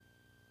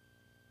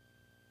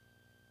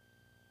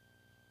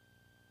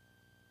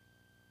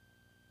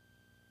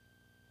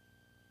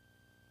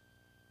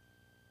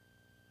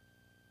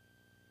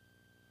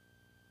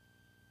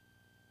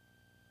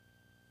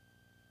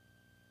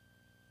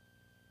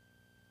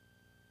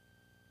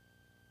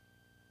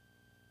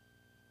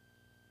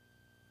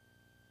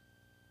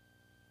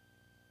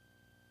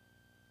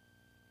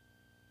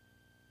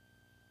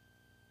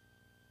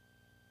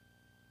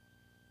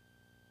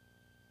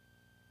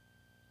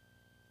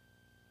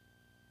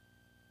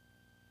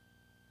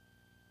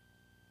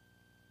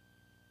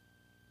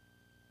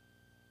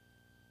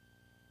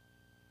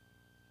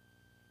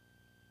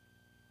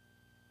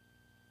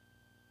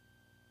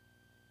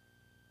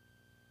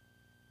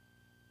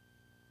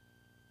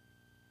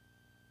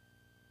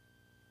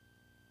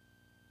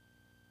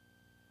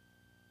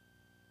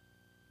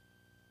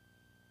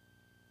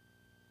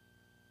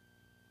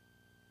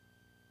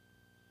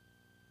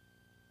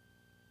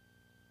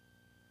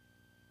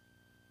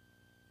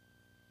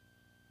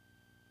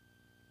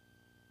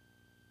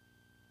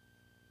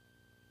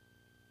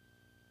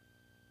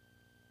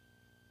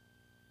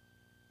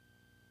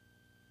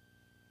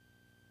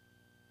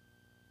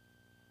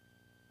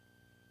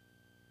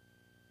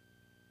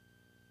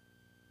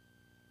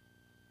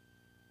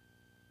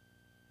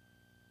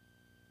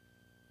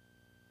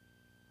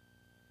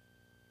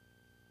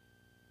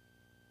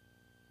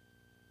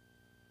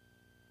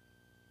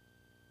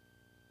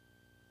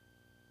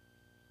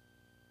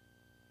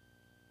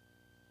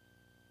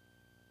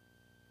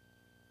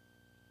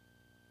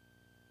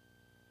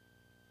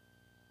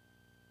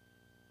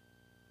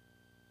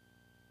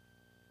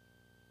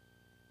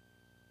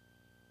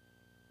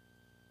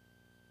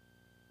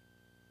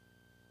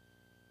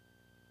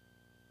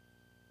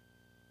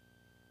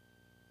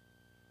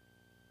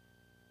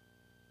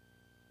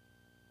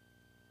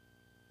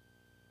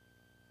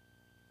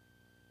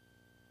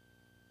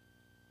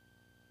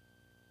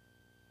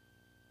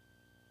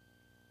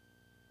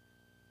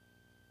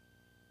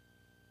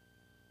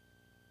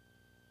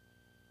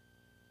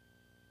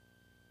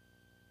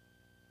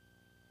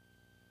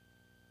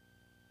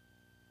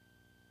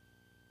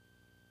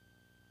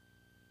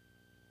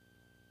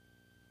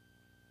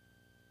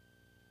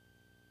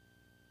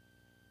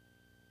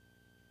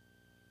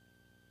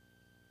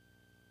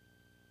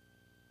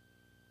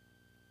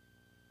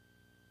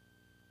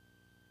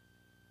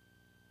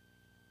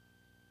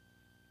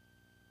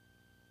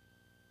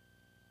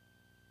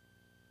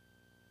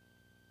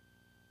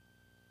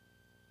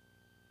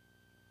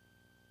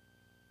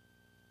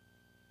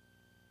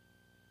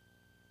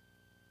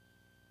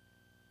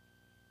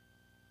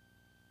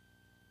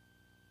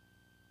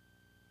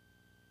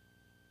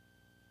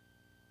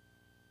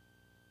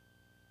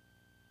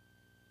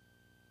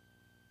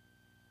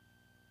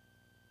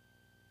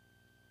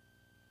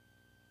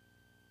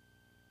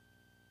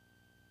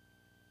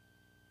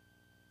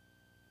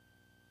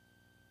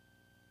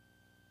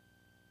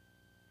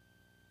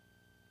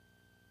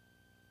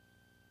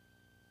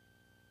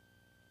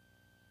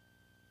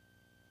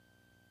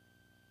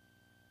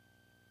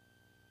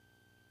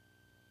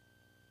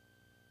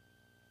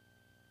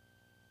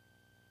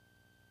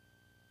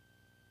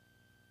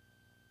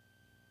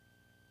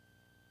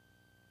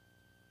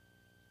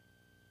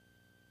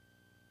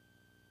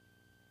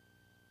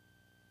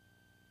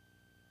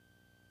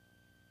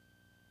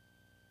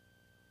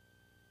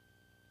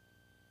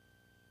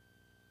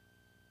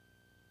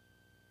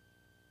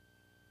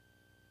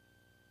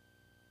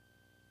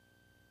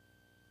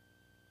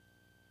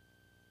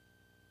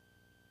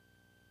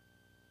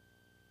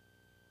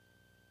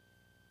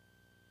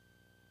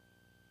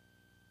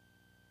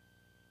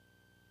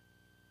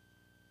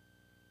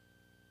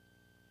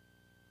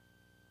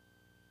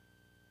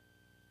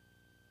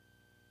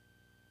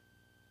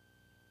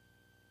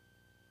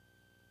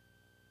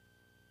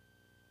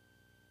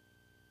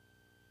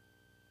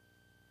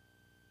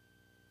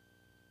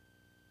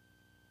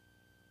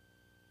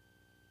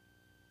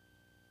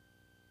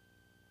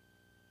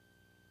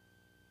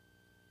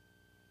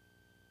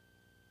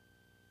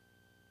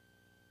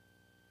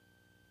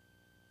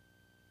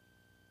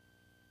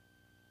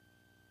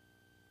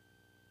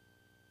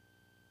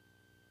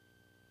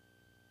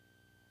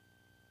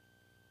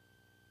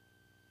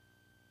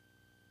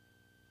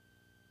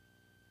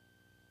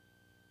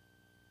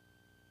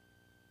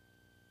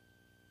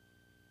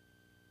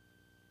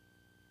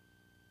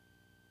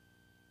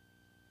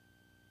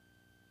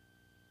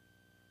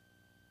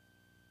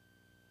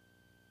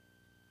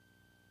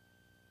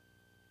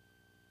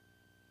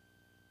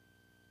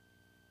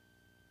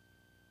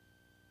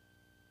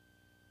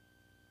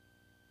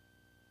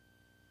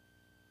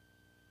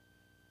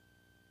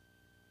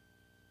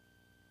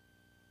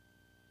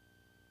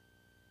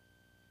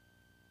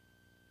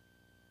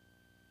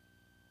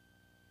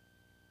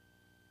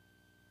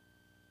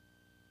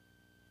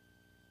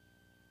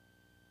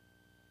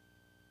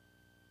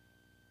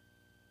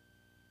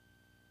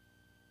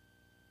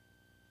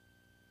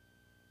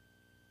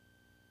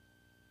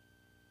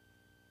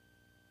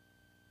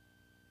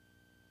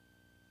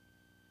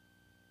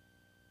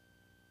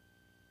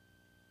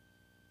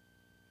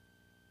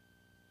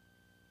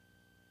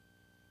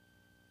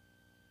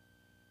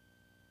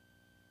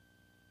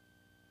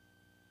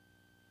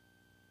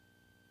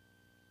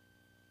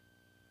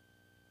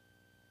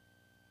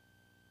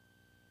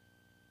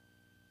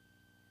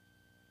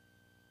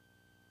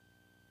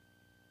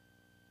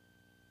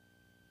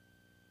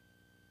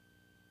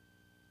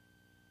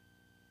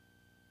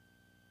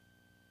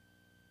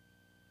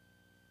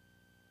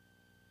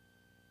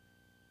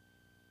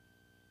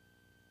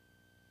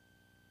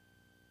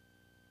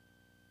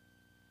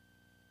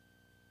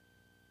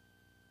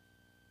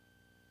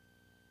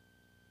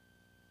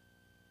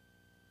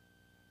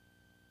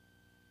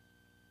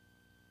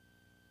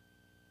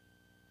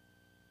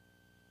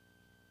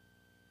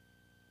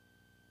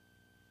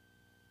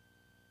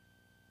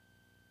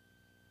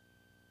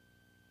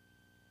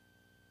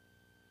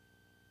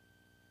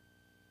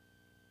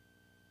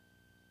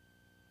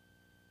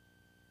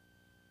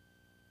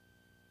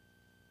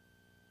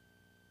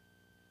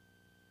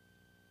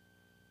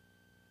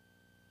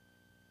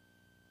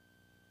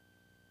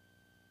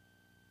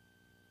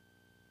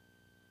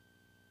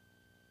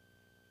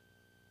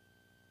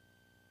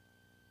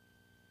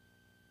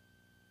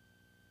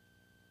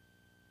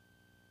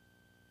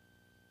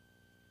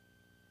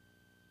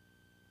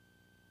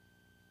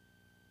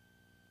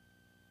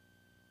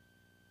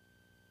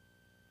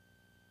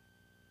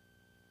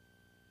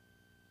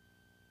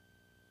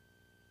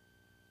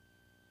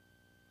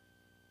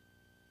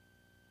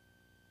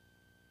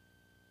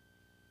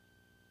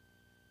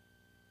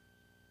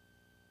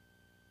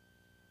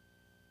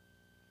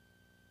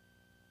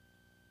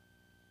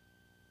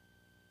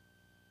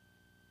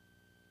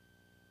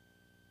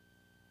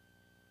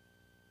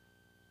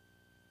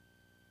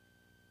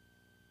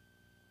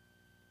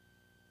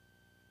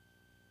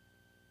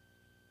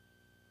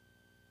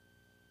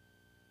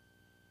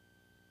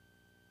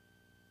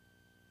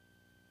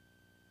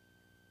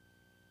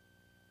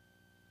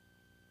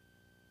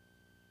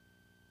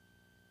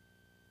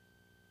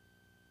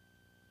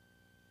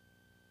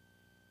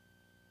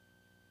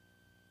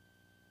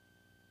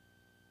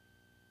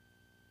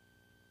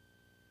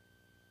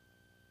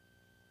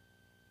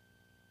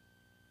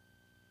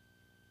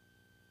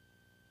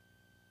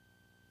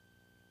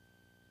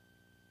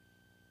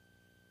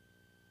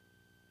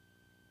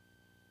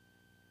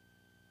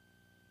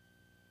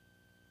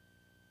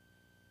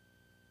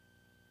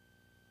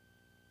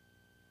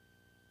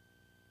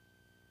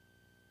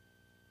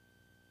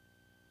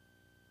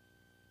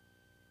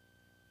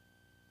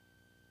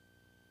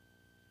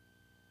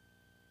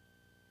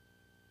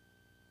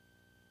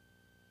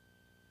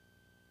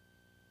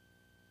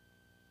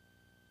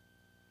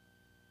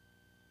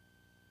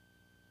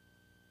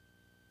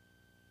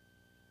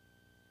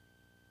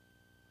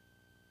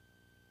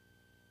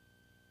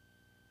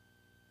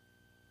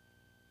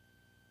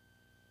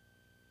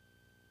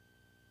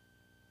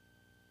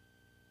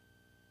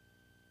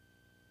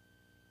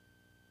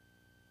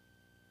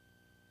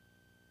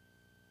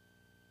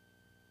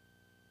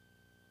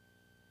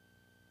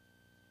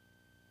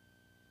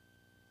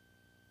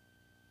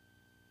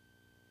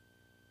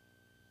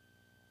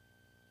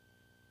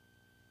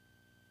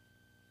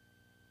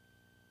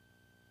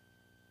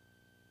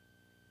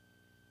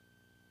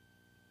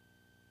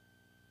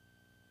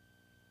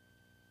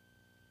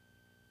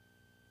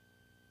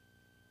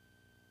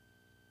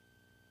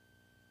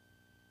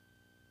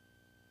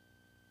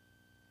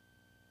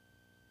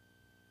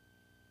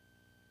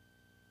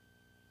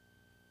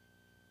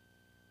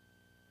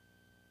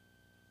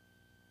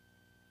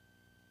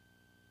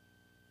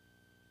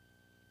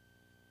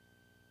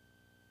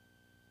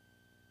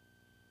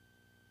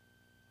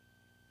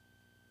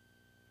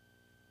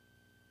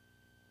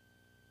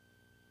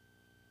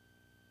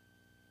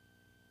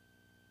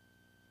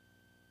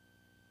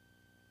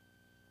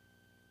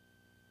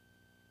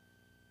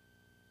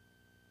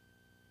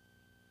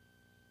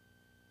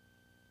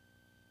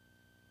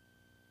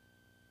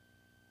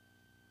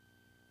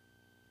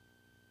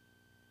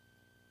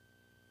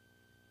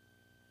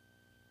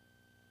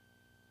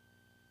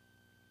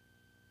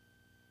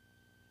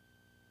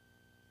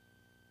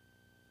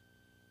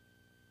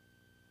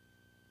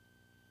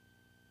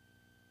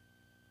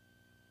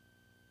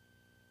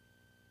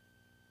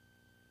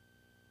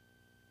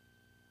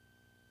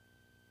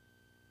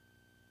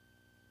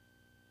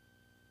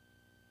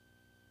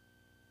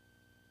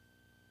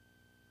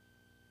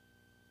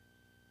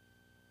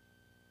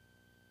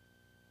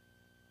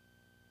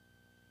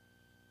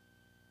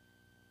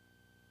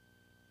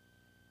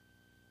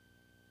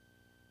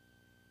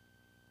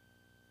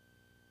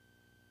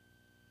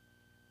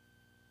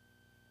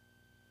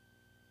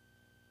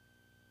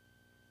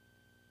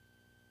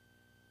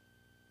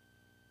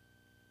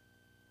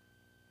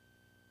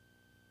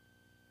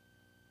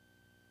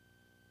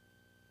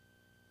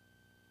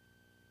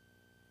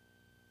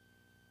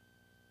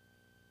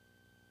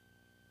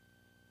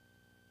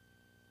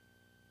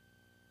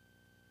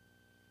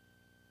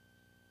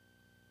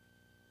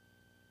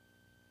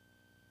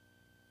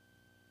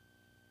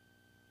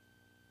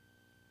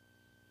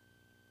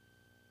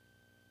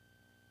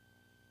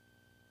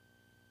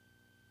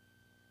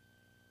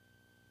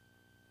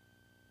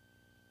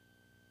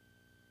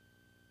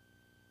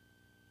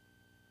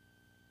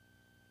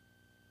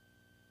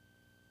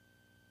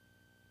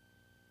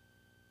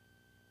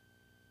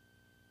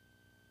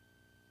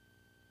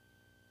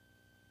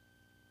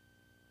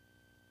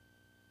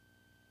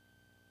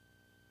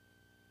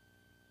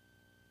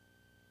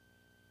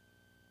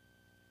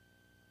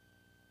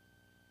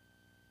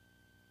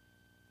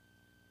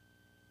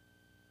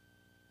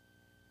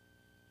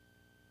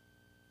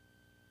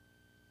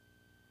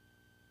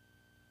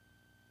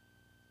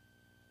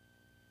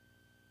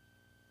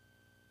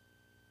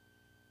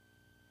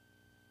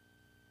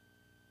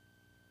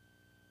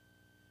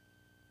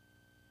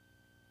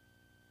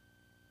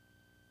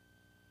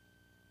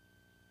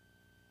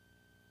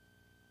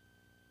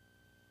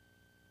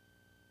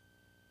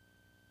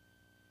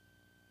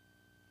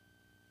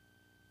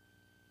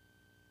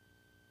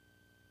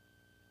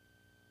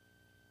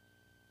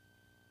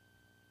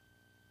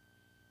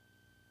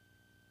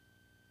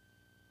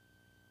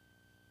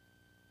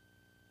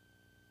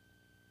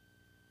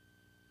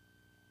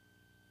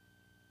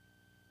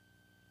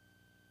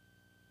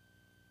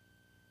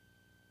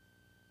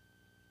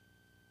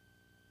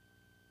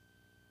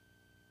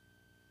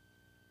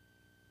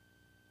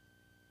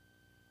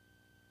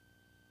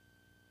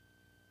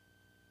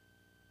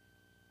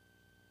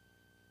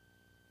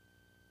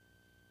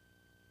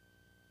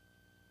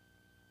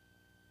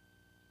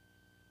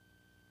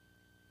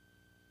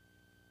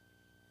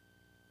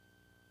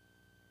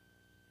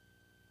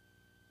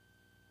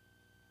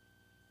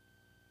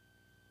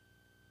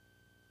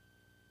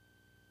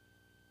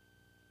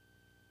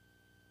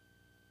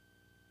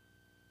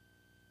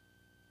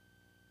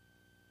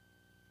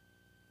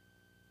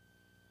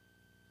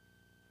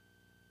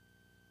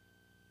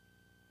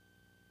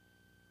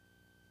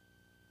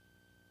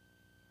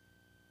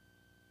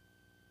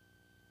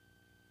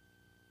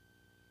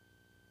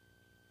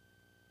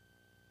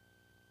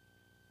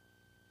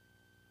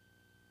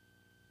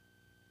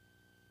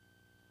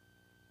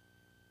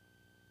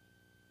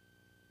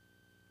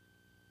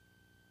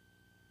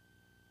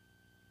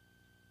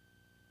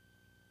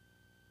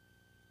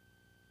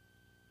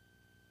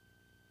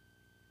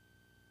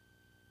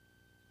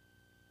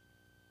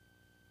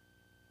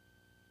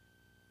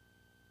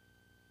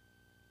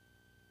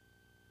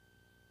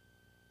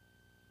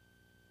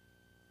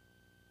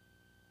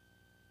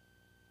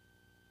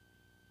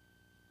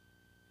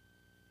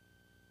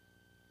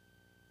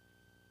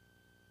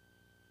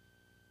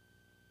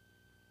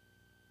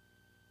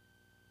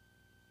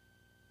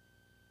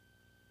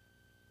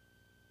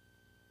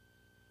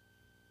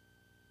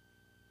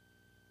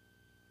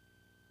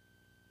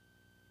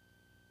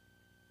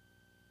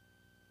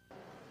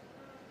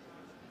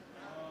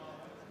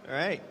All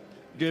right.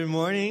 Good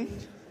morning.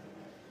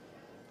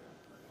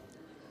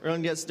 We're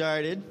going to get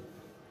started.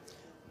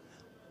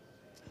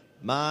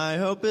 My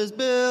hope is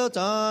built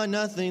on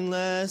nothing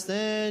less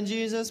than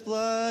Jesus'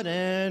 blood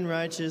and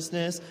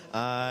righteousness.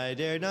 I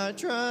dare not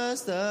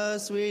trust the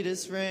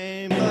sweetest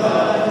frame,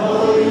 but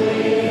wholly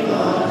lean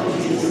on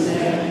Jesus'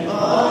 name.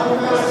 On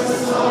Christ the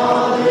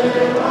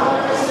solid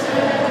rock I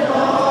stand,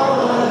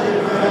 all other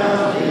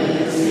ground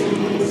is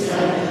sinking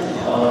sand.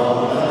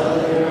 All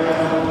other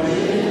ground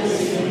is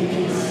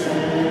sinking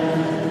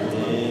sand.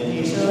 Then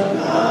he shall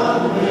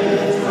come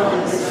with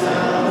trumpet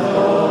sound,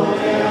 oh,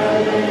 there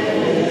I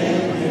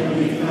live, him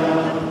be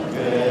found,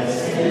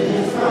 dressed in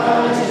his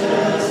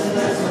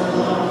righteousness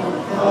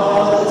alone,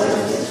 all the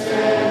saints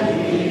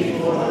standing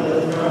before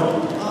the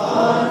throne.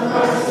 On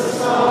Christ the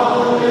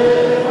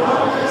solid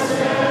rock I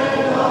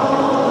stand,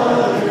 all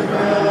other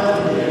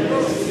ground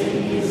is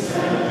sinking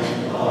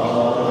sand.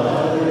 All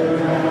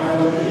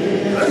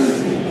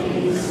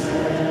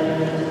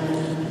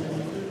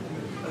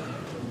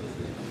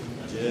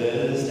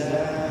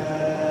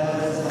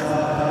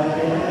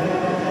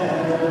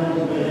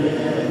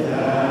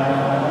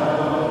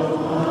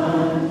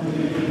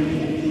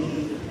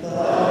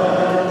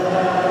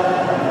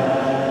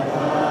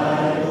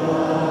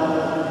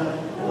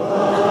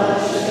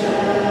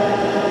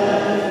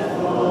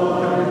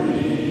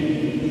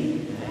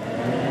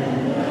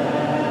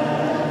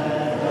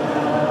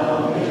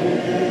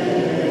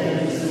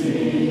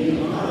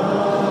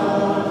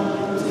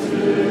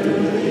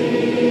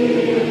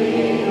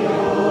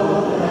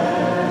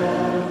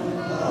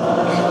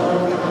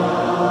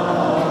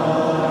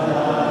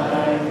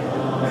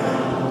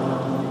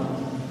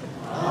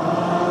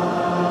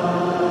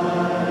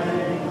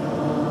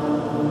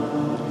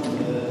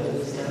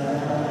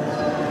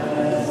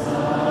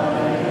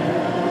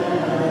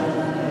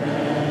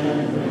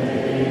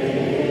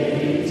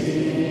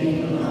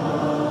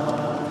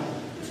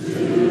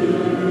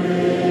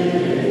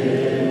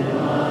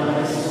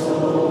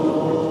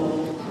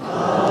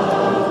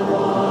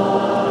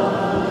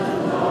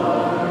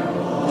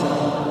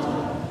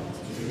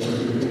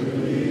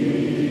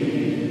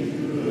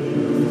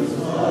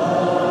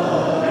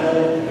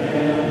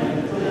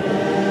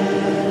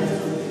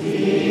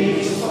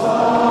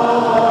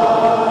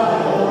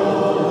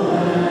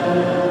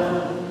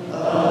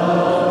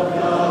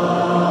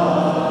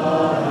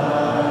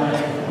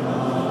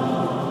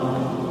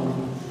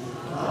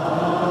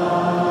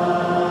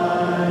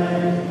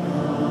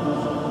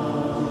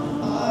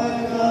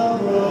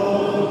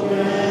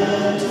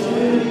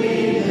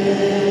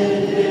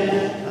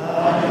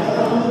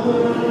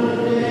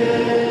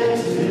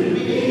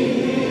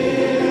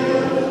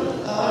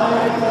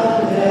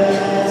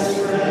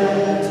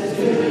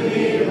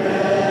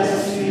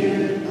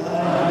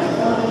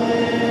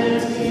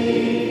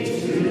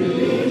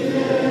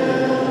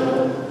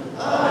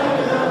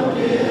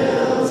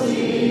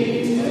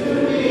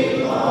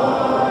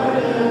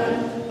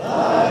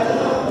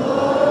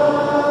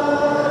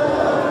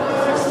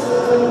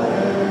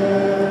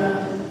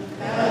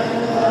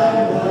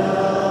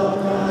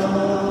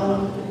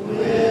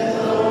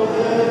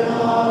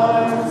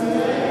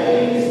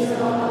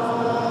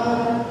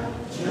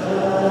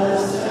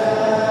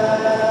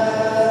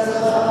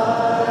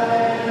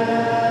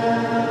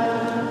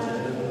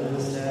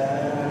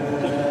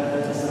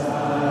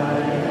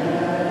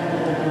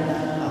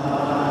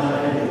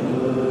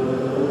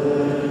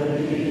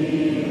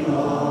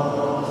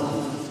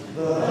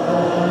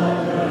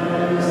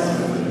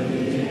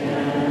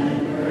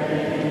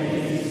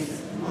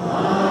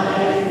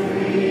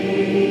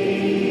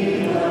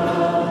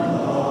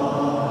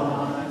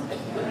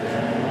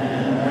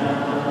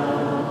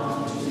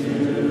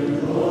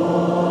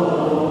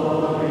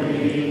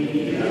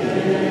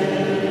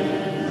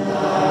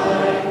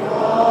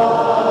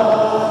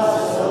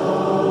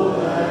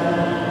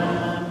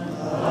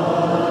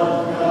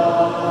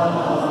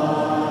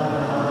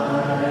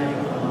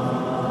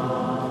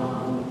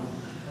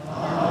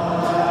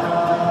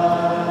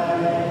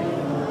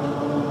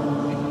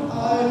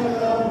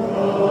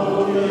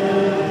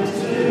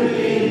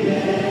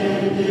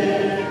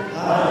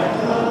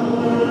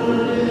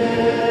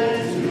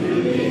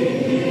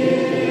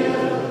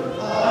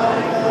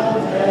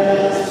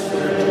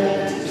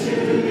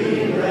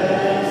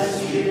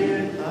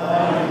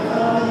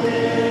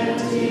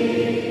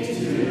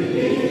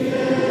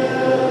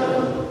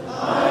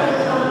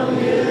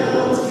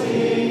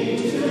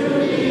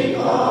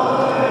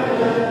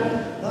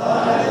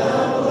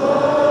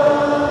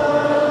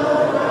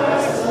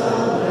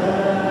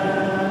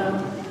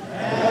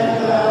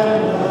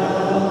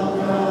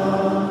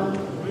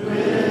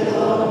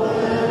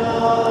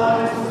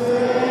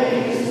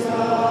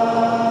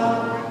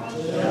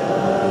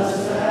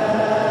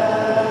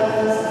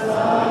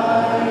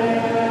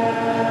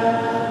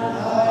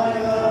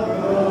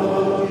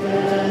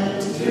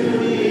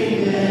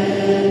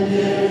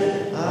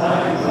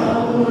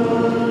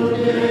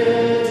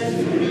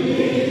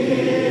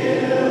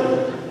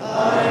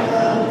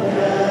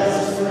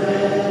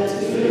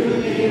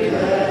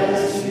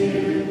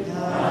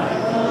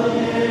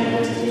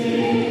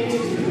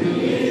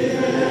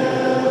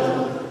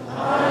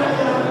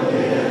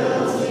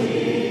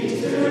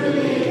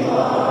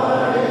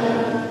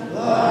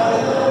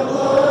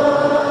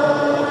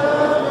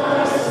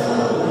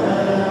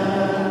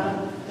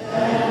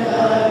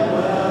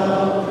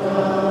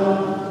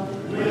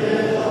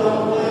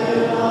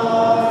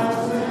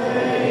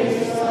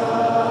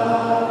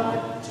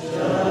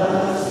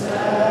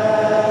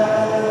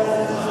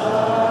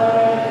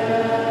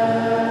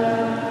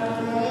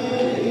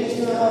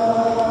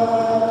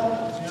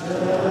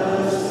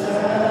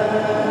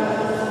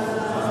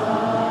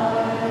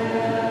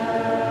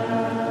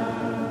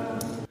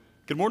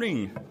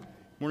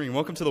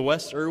morning. Welcome to the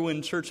West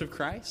Irwin Church of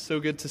Christ. So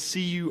good to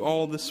see you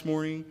all this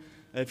morning.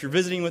 If you're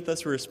visiting with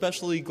us, we're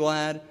especially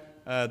glad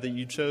that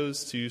you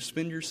chose to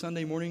spend your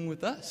Sunday morning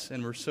with us.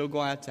 And we're so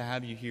glad to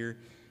have you here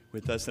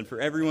with us. And for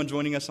everyone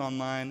joining us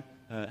online,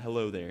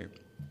 hello there.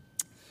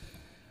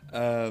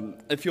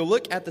 If you'll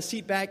look at the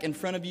seat back in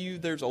front of you,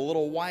 there's a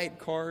little white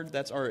card.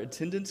 That's our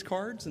attendance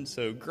cards. And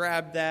so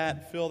grab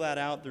that, fill that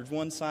out. There's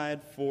one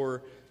side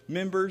for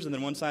members and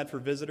then one side for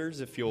visitors.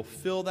 If you'll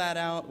fill that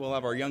out, we'll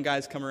have our young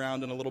guys come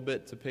around in a little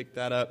bit to pick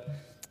that up.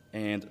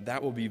 And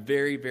that will be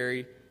very,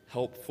 very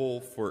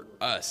helpful for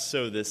us.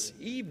 So this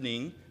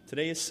evening,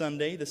 today is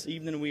Sunday. This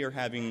evening we are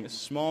having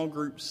Small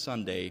Group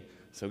Sunday.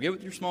 So get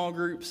with your small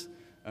groups.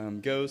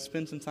 Go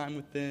spend some time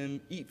with them.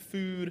 Eat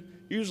food.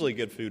 Usually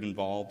good food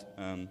involved.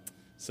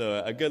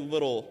 So a good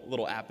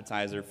little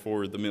appetizer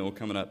for the meal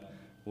coming up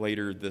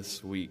later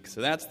this week. So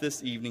that's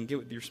this evening. Get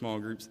with your small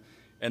groups.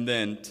 And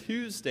then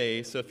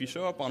Tuesday, so if you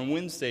show up on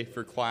Wednesday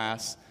for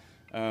class,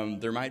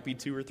 there might be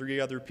 2 or 3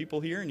 other people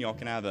here, and y'all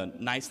can have a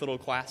nice little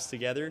class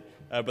together.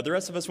 But the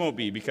rest of us won't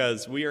be,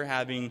 because we are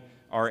having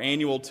our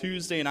annual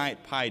Tuesday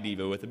night Pie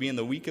Devo, with it being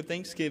the week of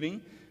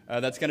Thanksgiving.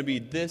 That's going to be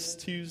this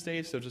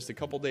Tuesday, so just a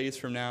couple days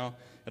from now.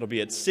 It'll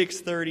be at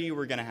 6:30.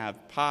 We're going to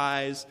have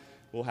pies.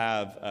 We'll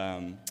have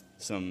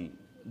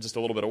just a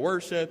little bit of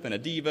worship and a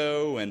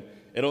Devo, and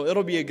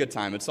it'll be a good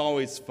time. It's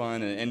always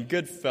fun and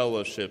good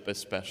fellowship,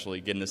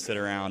 especially getting to sit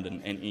around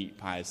and eat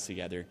pies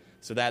together.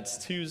 So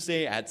that's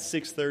Tuesday at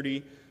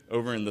 6:30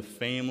 over in the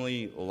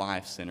Family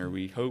Life Center.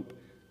 We hope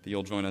that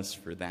you'll join us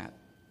for that.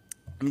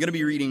 I'm going to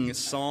be reading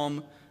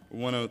Psalm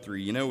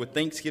 103. You know, with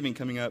Thanksgiving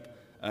coming up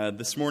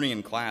this morning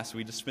in class,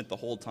 we just spent the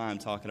whole time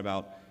talking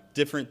about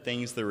different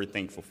things that we're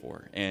thankful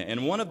for.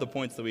 And one of the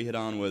points that we hit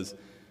on was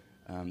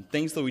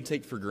things that we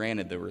take for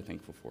granted that we're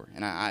thankful for.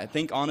 And I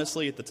think,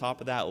 honestly, at the top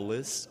of that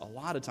list, a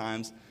lot of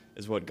times,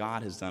 is what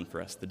God has done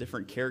for us, the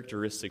different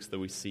characteristics that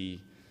we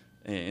see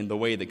in the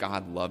way that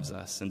God loves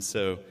us. And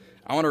so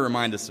I want to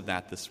remind us of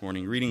that this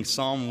morning, reading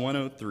Psalm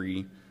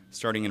 103,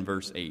 starting in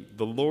verse 8.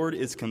 The Lord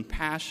is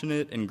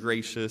compassionate and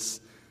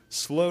gracious,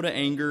 slow to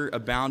anger,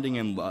 abounding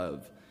in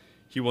love.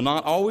 He will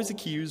not always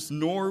accuse,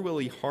 nor will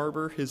he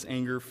harbor his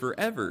anger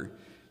forever.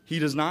 He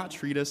does not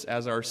treat us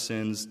as our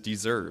sins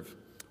deserve,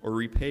 or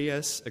repay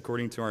us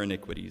according to our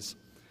iniquities.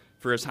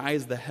 For as high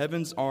as the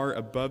heavens are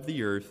above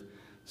the earth,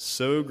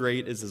 so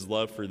great is his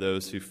love for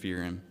those who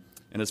fear him.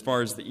 And as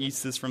far as the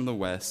east is from the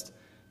west,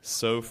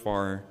 so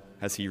far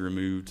has he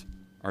removed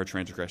our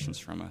transgressions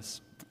from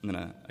us. And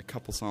then a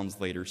couple Psalms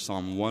later,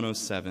 Psalm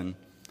 107,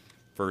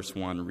 verse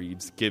 1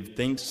 reads, Give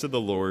thanks to the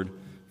Lord,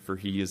 for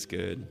he is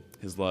good.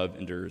 His love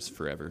endures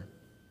forever.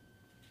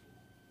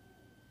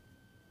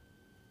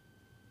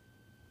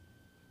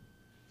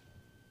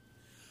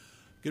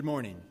 Good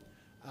morning.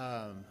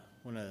 I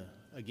want to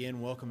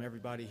again welcome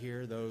everybody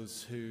here,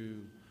 those who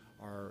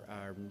are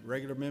our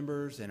regular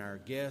members and our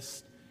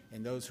guests,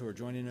 and those who are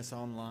joining us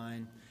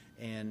online.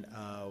 And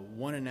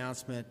one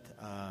announcement,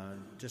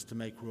 just to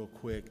make real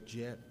quick,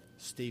 Jet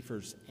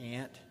Stiefer's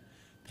aunt,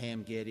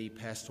 Pam Getty,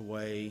 passed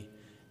away,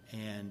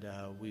 and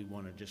we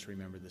want to just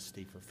remember the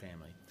Stiefer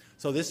family.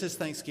 So this is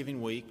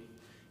Thanksgiving week,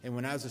 and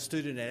when I was a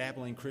student at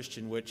Abilene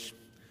Christian, which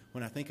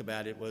when I think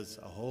about it was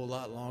a whole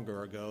lot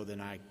longer ago than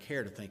I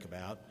care to think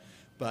about,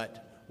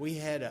 but we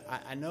had,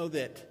 I know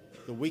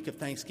that the week of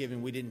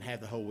Thanksgiving we didn't have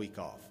the whole week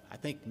off. I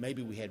think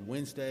maybe we had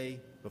Wednesday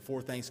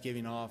before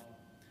Thanksgiving off,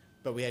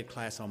 but we had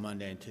class on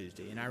Monday and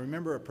Tuesday. And I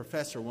remember a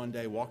professor one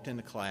day walked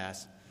into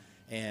class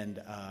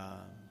and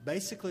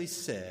basically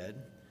said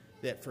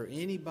that for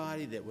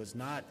anybody that was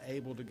not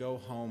able to go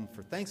home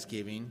for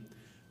Thanksgiving,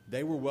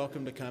 they were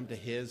welcome to come to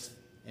his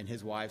and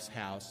his wife's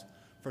house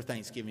for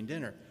Thanksgiving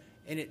dinner.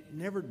 And it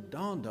never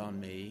dawned on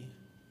me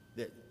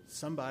that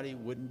somebody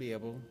wouldn't be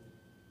able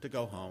to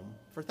go home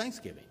for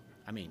Thanksgiving.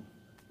 I mean,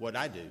 what'd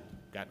I do?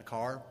 Got in the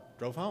car,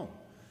 drove home.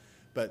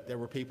 But there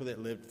were people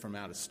that lived from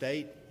out of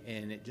state,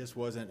 and it just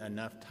wasn't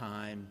enough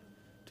time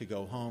to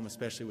go home,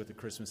 especially with the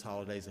Christmas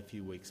holidays a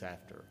few weeks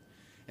after.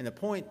 And the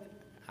point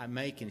I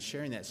make in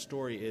sharing that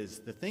story is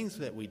the things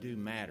that we do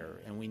matter,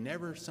 and we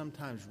never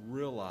sometimes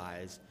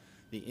realize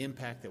the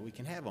impact that we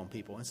can have on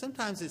people. And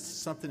sometimes it's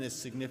something as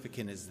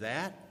significant as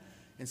that,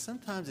 and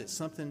sometimes it's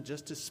something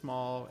just as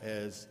small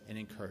as an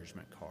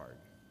encouragement card,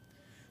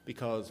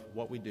 because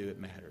what we do, it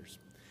matters.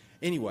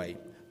 Anyway,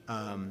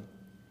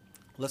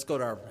 let's go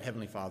to our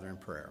Heavenly Father in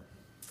prayer.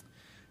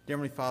 Dear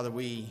Heavenly Father,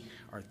 we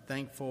are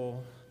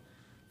thankful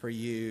for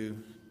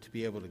you to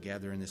be able to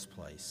gather in this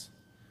place,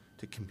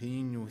 to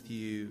commune with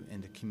you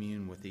and to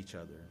commune with each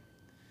other.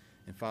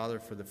 And Father,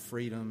 for the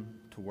freedom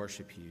to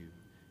worship you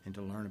and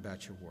to learn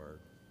about your word.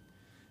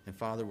 And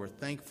Father, we're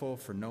thankful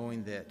for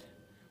knowing that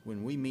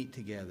when we meet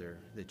together,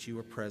 that you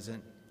are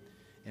present,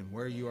 and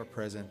where you are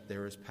present,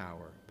 there is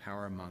power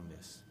among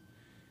us.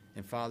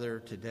 And Father,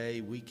 today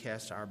we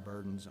cast our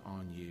burdens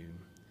on you,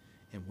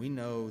 and we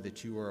know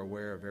that you are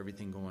aware of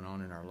everything going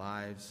on in our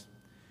lives,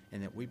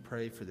 and that we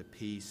pray for the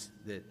peace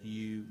that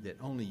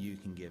only you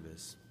can give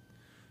us,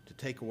 to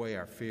take away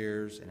our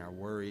fears and our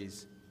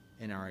worries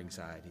and our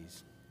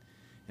anxieties.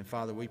 And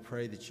Father, we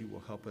pray that you will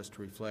help us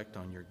to reflect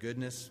on your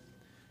goodness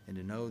and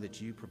to know that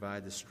you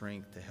provide the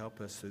strength to help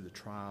us through the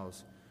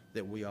trials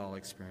that we all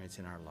experience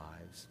in our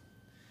lives.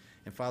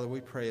 And Father, we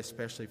pray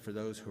especially for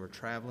those who are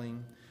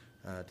traveling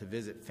to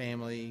visit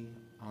family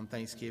on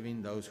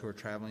Thanksgiving, those who are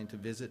traveling to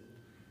visit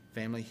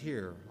family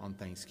here on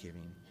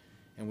Thanksgiving.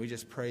 And we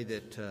just pray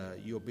that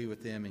you'll be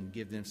with them and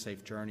give them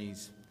safe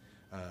journeys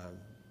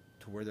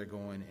to where they're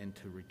going and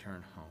to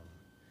return home.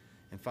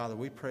 And Father,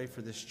 we pray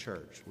for this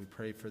church. We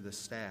pray for the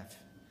staff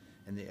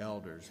and the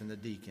elders and the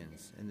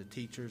deacons and the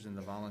teachers and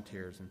the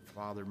volunteers. And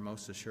Father,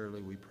 most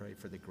assuredly, we pray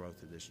for the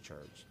growth of this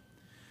church.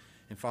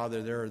 And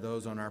Father, there are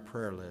those on our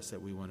prayer list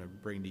that we want to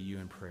bring to you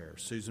in prayer.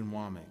 Susan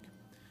Womack,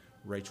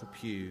 Rachel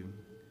Pugh,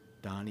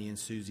 Donnie and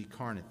Susie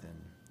Carnathan,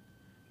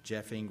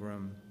 Jeff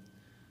Ingram,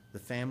 the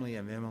family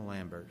of Emma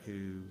Lambert,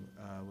 who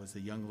was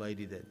the young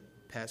lady that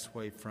passed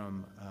away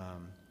from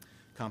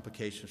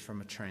complications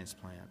from a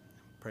transplant.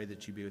 Pray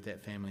that you be with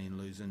that family in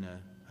losing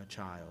a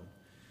child.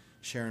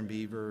 Sharon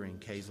Beaver and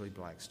Kaisley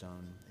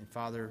Blackstone. And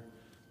Father,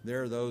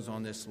 there are those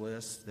on this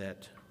list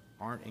that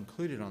aren't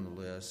included on the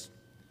list,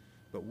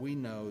 but we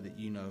know that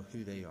you know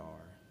who they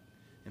are.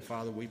 And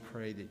Father, we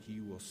pray that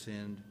you will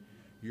send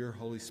your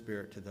Holy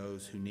Spirit to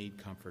those who need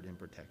comfort and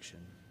protection.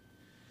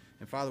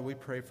 And Father, we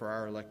pray for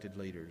our elected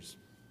leaders.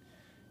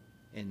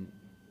 And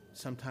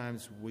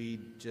sometimes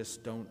we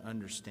just don't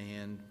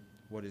understand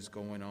what is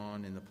going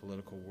on in the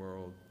political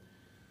world.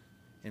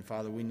 And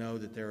Father, we know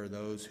that there are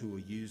those who will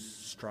use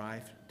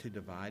strife to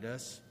divide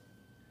us.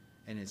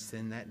 And it's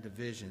in that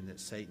division that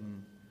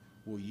Satan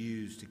will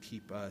use to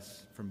keep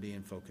us from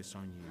being focused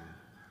on you.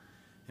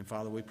 And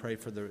Father, we pray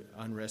for the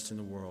unrest in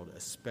the world,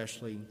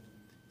 especially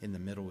in the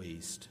Middle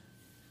East.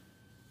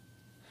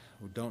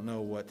 We don't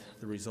know what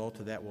the result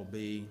of that will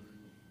be,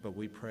 but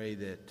we pray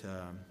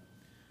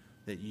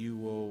that you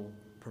will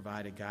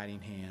provide a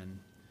guiding hand.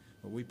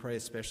 But we pray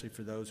especially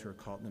for those who are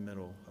caught in the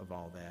middle of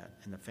all that,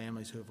 and the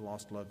families who have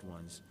lost loved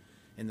ones,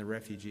 and the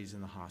refugees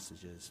and the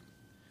hostages.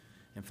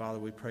 And Father,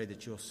 we pray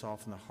that you'll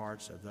soften the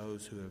hearts of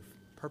those who have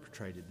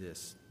perpetrated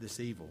this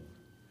evil.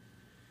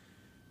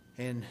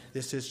 And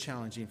this is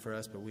challenging for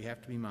us, but we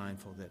have to be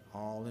mindful that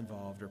all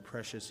involved are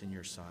precious in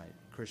your sight,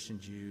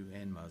 Christian, Jew,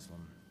 and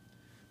Muslim.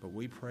 But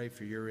we pray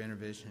for your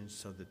intervention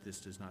so that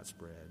this does not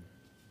spread.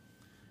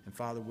 And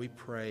Father, we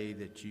pray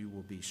that you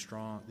will be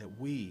strong, that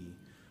we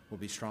will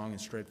be strong and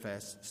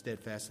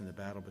steadfast in the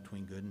battle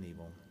between good and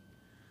evil.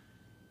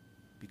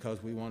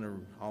 Because we want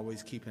to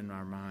always keep in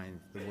our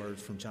mind the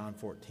words from John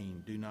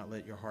 14, do not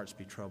let your hearts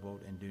be troubled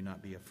and do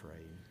not be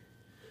afraid.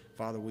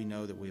 Father, we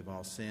know that we have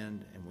all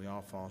sinned and we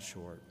all fall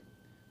short,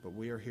 but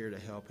we are here to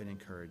help and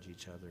encourage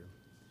each other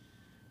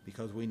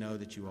because we know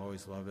that you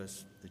always love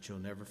us, that you'll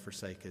never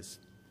forsake us,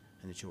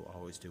 and that you'll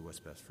always do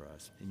what's best for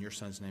us. In your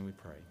Son's name we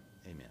pray.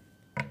 Amen.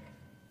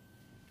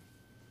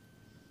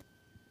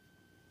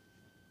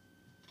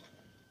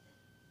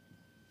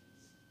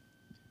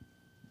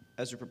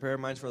 As we prepare our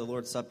minds for the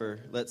Lord's Supper,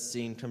 let's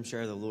sing, Come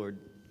Share the Lord.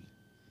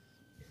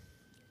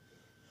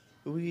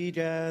 We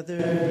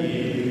gather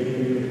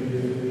here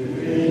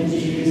in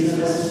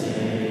Jesus'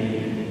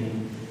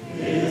 name.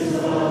 His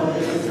love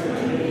is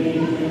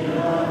burning in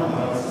our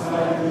hearts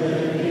like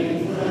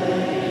living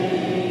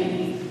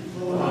flame.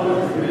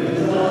 For through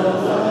the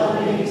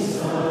loving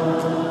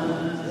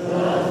Son,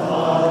 the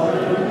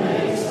Father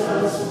makes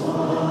us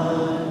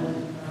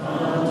one.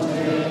 Come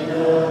take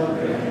the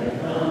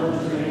bread,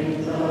 come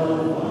drink the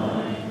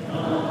wine,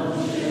 come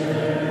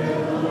share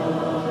the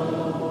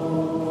Lord.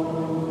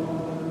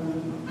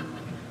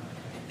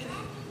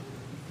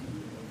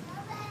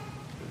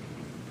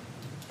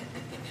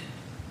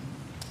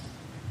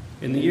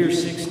 In the year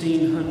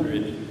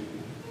 1600,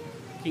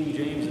 King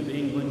James of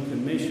England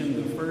commissioned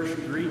the first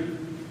Greek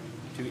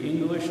to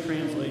English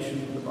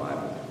translation of the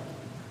Bible.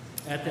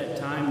 At that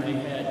time, they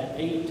had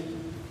 8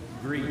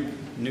 Greek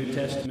New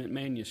Testament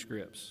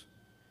manuscripts.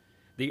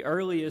 The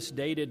earliest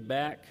dated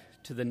back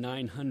to the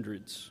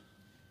 900s.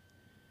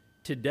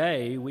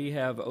 Today, we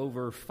have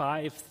over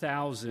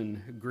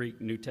 5,000 Greek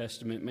New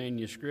Testament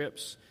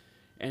manuscripts,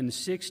 and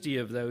 60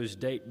 of those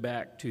date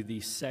back to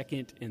the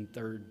 2nd and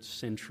 3rd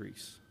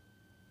centuries.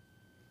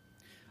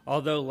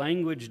 Although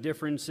language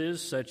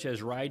differences such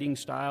as writing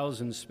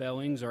styles and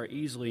spellings are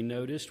easily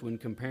noticed when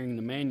comparing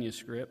the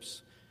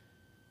manuscripts,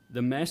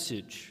 the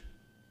message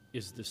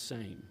is the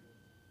same.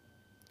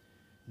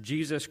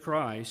 Jesus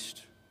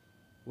Christ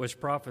was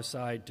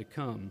prophesied to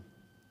come.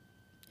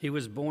 He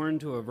was born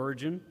to a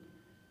virgin.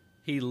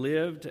 He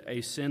lived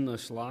a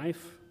sinless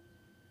life.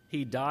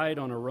 He died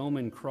on a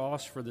Roman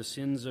cross for the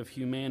sins of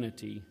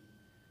humanity,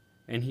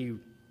 and he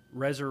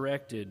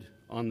resurrected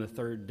on the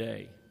 3rd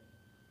day.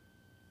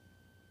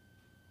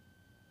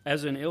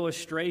 As an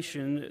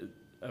illustration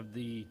of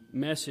the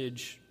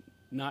message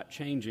not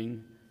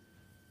changing,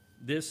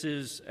 this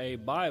is a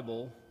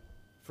Bible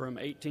from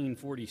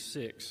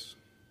 1846.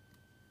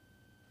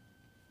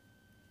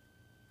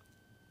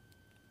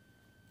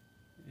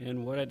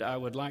 And what I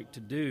would like to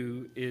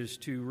do is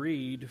to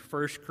read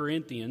 1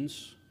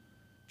 Corinthians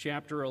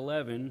chapter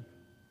 11,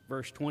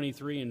 verse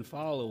 23 and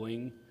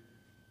following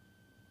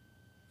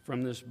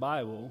from this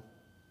Bible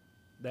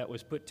that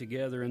was put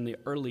together in the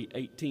early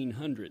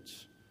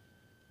 1800s.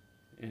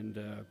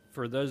 And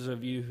for those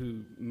of you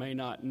who may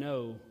not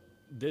know,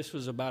 this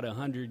was about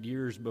 100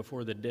 years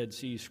before the Dead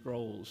Sea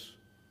Scrolls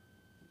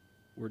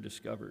were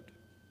discovered.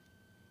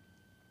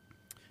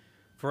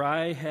 For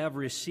I have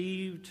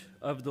received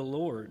of the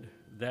Lord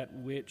that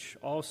which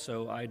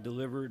also I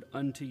delivered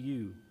unto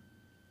you,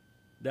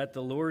 that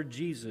the Lord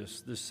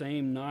Jesus, the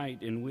same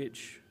night in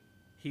which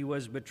he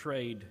was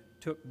betrayed,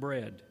 took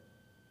bread.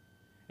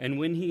 And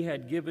when he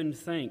had given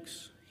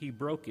thanks, he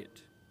broke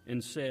it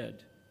and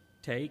said,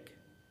 Take,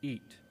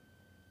 eat.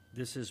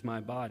 This is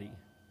my body,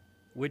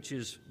 which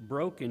is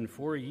broken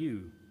for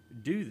you.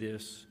 Do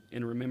this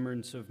in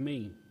remembrance of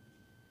me.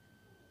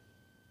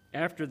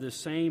 After the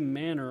same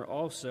manner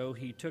also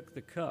he took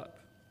the cup,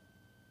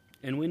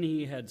 and when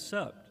he had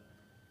supped,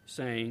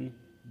 saying,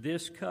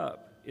 This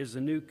cup is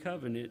the new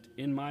covenant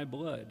in my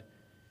blood.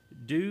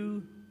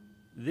 Do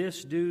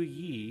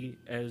ye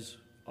as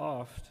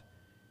oft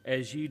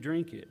as ye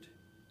drink it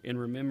in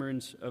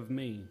remembrance of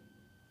me.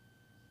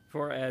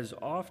 For as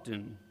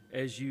often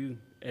as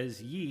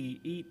ye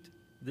eat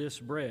this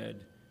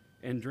bread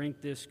and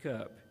drink this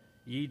cup,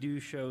 ye do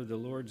show the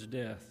Lord's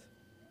death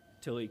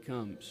till he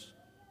comes.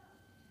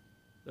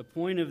 The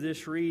point of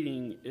this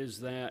reading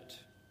is that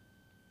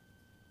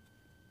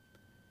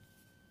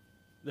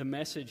the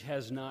message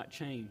has not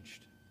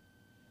changed.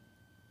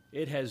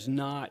 It has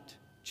not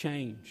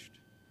changed.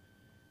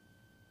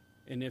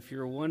 And if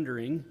you're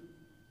wondering,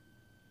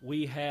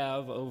 we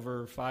have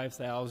over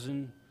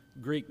 5,000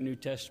 Greek New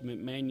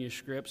Testament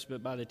manuscripts,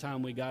 but by the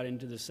time we got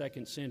into the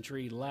 2nd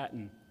century,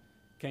 Latin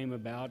came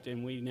about,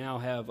 and we now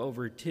have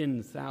over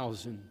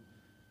 10,000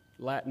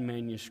 Latin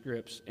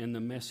manuscripts, and the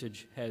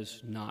message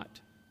has not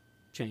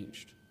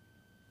changed.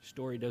 The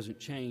story doesn't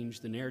change,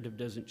 the narrative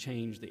doesn't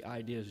change, the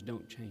ideas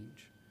don't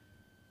change.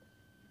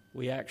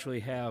 We actually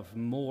have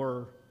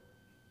more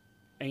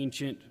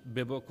ancient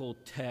biblical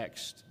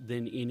text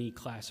than any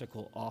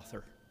classical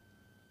author.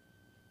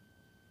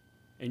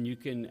 And you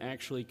can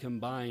actually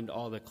combine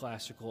all the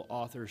classical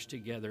authors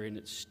together, and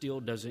it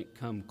still doesn't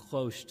come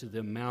close to the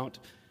amount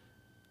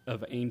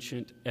of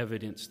ancient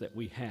evidence that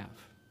we have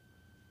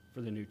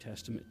for the New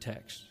Testament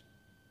text.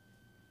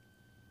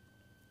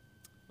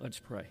 Let's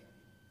pray.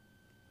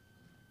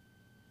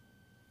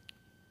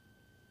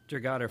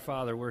 Dear God, our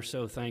Father, we're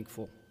so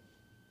thankful.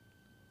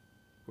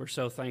 We're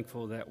so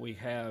thankful that we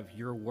have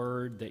your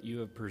word that you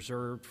have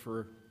preserved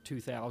for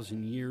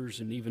 2,000 years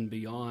and even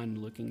beyond,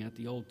 looking at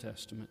the Old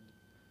Testament.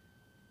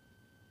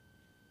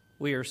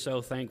 We are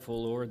so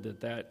thankful, Lord,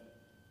 that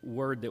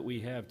word that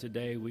we have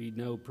today, we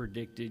know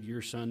predicted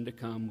your Son to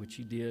come, which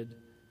he did,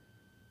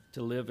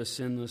 to live a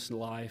sinless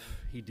life.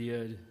 He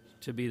did,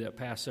 to be that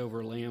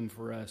Passover lamb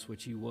for us,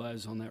 which he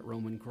was on that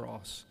Roman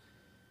cross,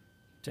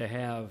 to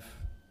have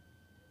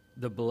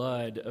the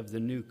blood of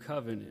the new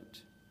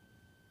covenant,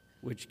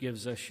 which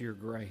gives us your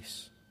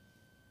grace.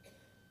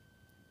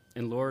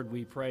 And Lord,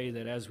 we pray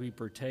that as we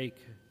partake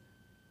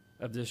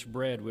of this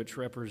bread, which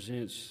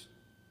represents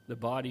the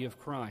body of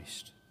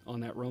Christ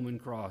on that Roman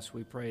cross,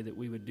 we pray that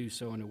we would do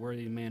so in a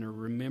worthy manner,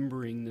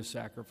 remembering the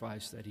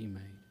sacrifice that he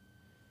made.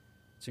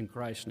 It's in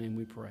Christ's name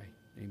we pray.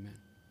 Amen.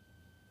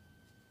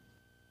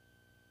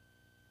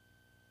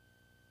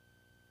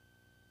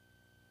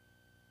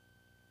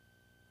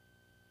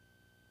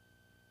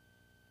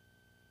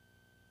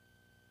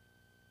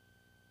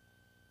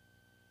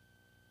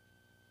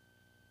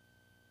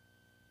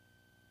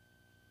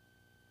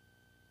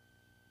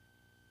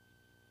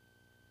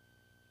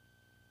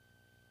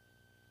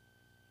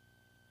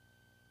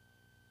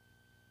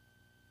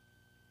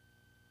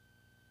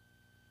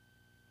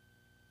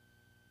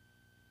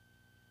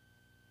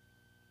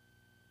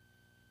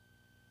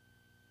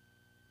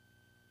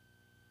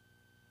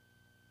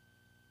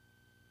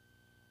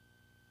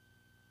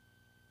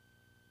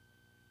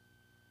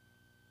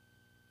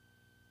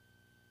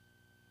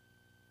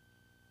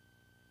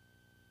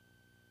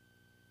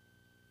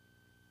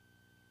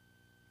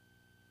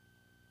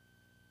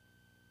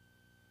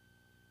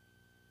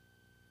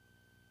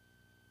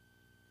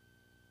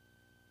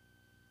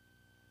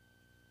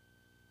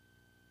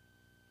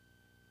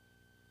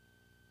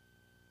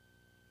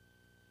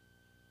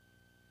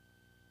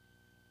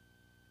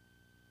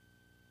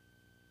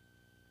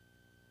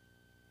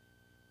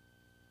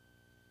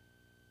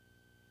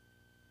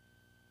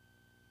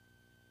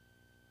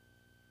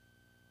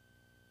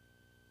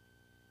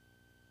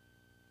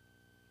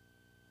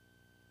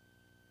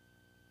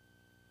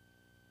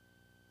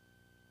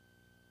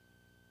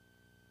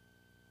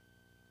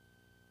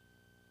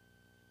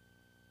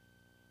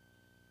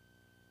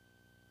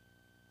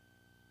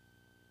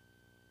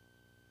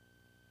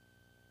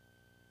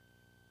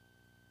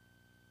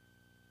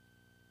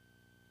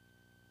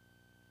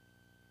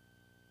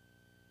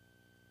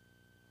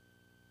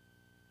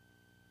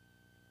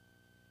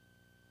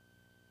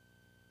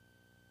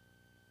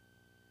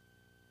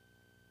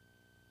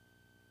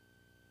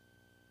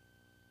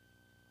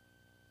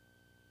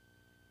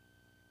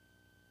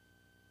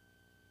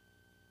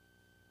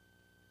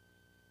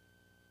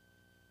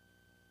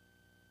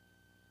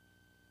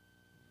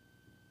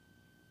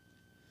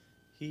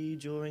 He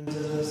joins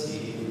us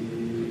here.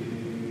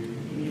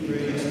 He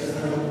breaks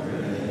the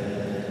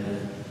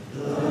bread.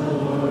 The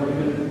Lord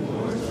who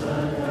pours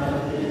out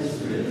God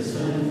is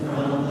risen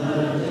from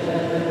the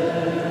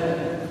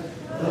dead.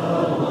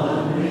 The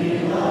one we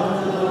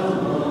love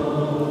the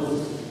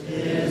most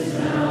is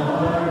now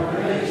our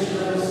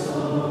gracious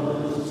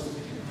host.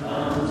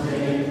 Come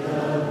take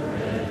the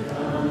bread,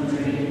 come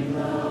drink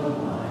the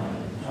wine,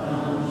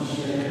 come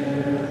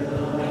share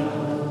the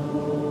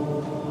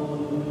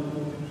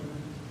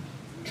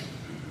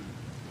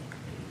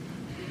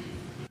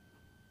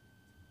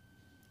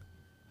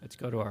Let's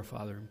go to our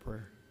Father in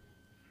prayer.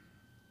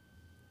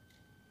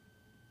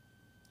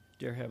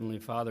 Dear Heavenly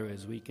Father,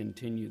 as we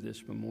continue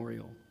this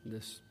memorial,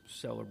 this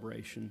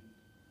celebration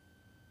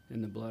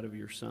in the blood of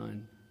your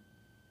Son,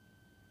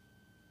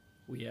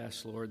 we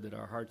ask, Lord, that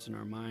our hearts and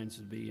our minds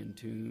would be in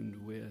tune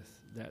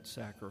with that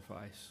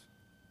sacrifice.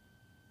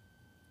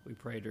 We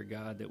pray, dear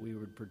God, that we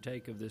would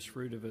partake of this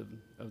fruit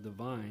of the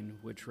vine,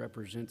 which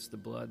represents the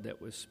blood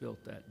that was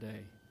spilt that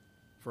day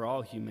for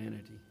all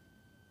humanity.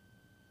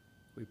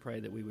 We pray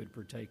that we would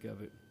partake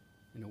of it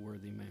in a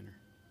worthy manner.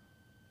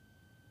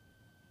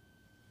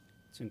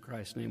 It's in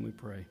Christ's name we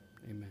pray.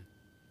 Amen.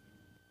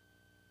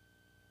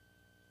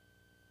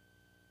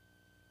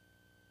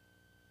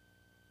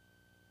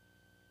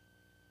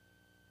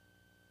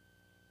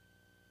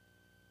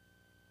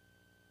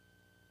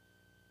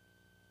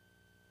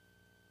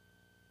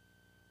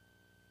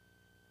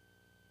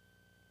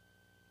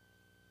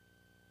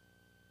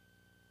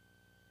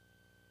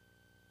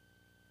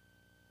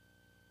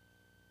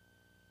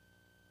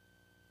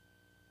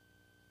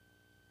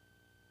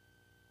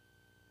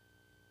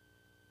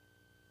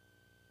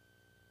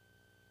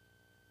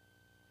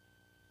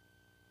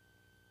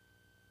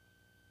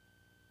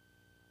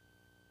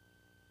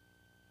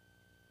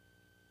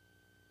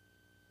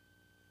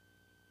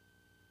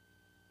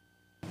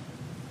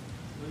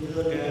 We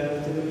look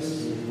after the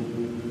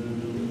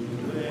soon,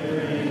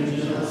 where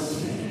angels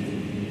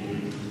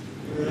sing.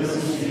 We'll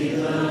see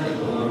the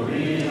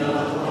glory of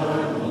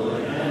our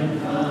Lord and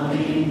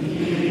coming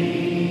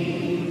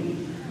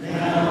King.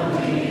 Now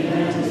we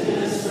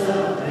anticipate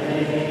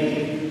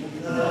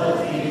the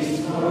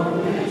feast for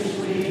which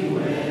we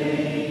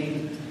wait.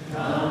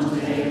 Come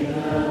take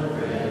the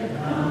bread,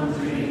 come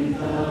drink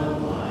the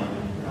wine,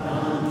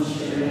 come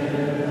share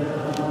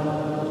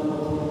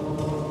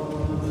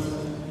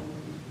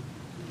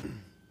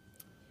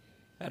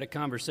Had a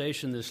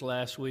conversation this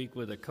last week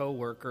with a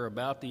coworker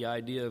about the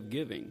idea of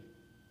giving.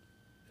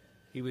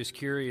 He was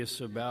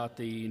curious about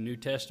the New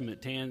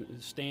Testament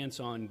stance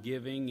on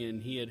giving,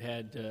 and he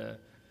had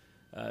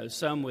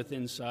some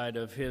within inside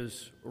of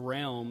his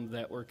realm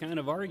that were kind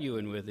of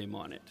arguing with him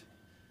on it.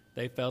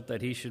 They felt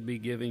that he should be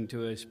giving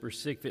to a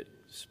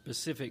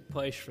specific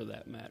place for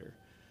that matter.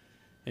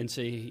 And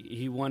so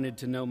he wanted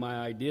to know my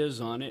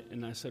ideas on it,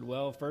 and I said,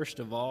 well, first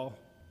of all,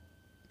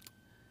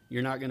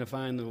 you're not going to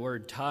find the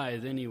word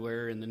tithe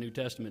anywhere in the New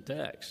Testament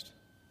text.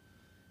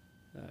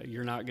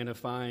 You're not going to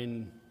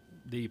find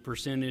the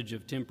percentage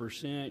of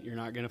 10%. You're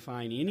not going to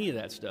find any of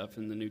that stuff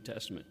in the New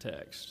Testament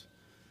text.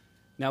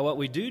 Now, what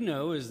we do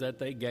know is that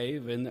they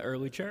gave in the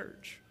early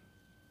church.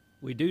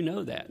 We do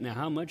know that. Now,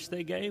 how much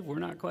they gave, we're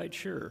not quite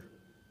sure.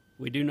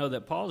 We do know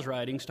that Paul's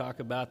writings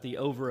talk about the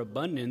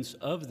overabundance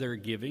of their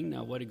giving.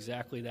 Now, what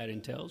exactly that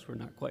entails, we're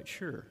not quite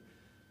sure.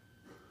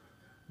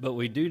 But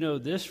we do know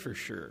this for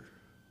sure.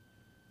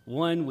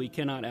 One, we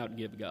cannot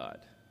outgive God.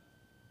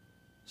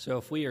 So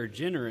if we are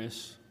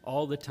generous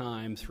all the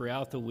time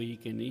throughout the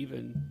week and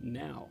even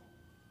now,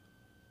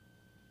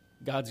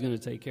 God's going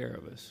to take care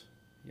of us.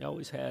 He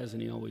always has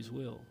and he always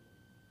will.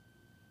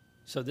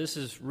 So this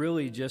is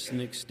really just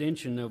an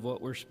extension of what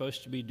we're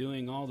supposed to be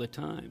doing all the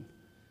time.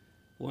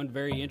 One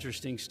very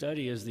interesting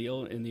study is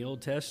in the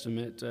Old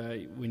Testament,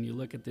 when you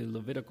look at the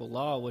Levitical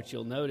law, what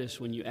you'll notice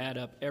when you add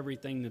up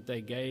everything that they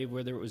gave,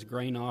 whether it was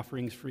grain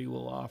offerings, free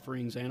will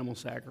offerings, animal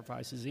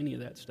sacrifices, any of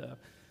that stuff,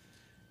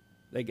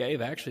 they gave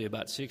actually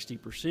about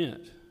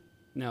 60%.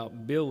 Now,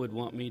 Bill would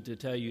want me to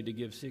tell you to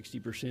give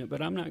 60%,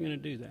 but I'm not going to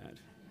do that.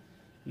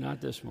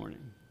 Not this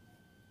morning.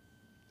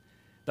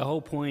 The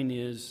whole point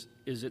is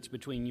it's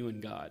between you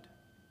and God.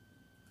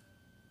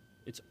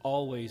 It's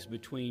always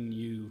between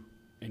you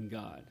and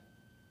God.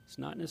 It's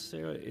not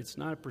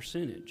a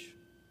percentage.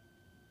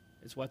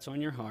 It's what's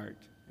on your heart,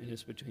 and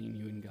it's between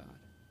you and God.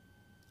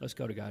 Let's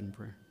go to God in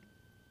prayer.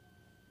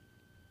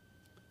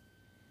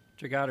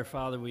 Dear God, our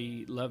Father,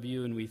 we love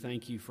you and we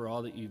thank you for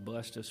all that you've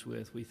blessed us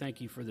with. We thank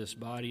you for this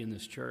body and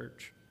this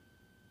church.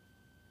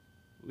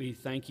 We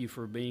thank you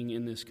for being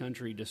in this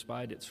country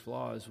despite its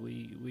flaws.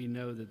 We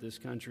know that this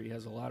country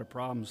has a lot of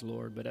problems,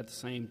 Lord, but at the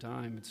same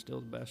time, it's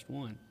still the best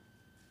one.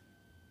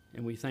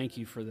 And we thank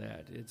you for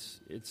that.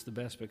 It's the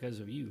best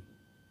because of you.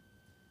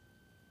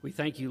 We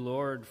thank you,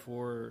 Lord,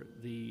 for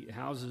the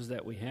houses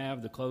that we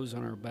have, the clothes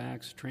on our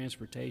backs,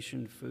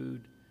 transportation,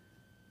 food,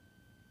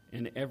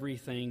 and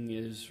everything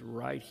is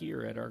right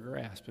here at our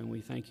grasp, and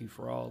we thank you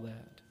for all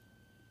that.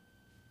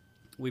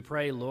 We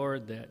pray,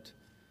 Lord, that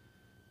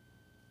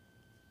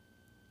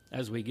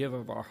as we give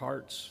of our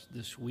hearts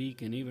this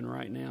week and even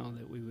right now,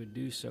 that we would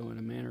do so in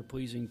a manner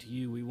pleasing to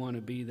you. We want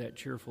to be that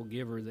cheerful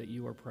giver that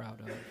you are proud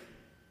of.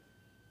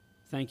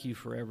 Thank you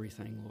for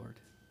everything, Lord.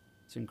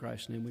 It's in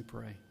Christ's name we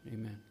pray.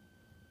 Amen.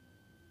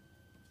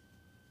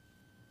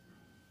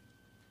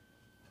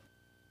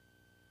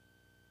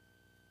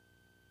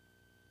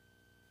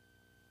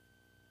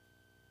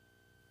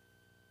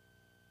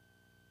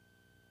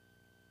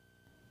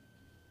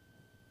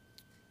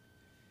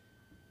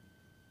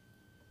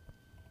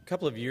 A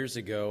couple of years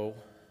ago,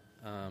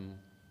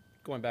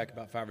 going back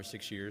about 5 or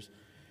 6 years,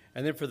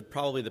 and then for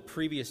probably the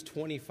previous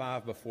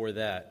 25 before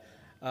that,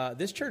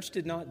 this church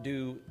did not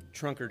do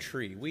Trunk or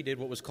Tree. We did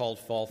what was called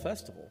Fall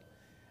Festival.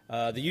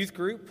 The youth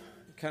group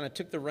kind of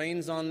took the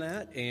reins on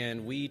that,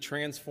 and we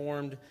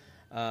transformed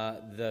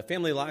the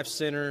Family Life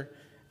Center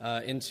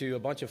into a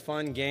bunch of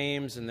fun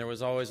games, and there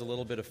was always a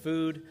little bit of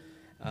food,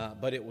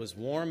 but it was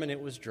warm and it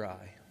was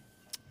dry.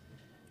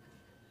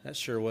 That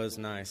sure was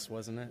nice,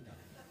 wasn't it?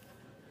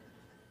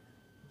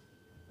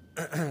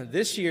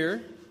 This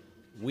year,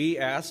 I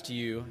asked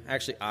you,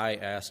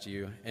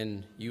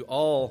 and you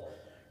all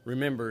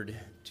remembered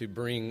to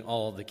bring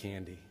all the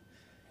candy.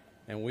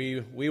 And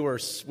we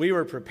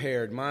were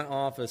prepared. My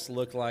office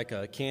looked like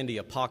a candy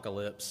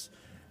apocalypse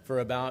for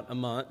about a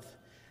month.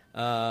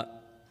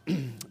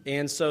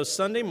 And so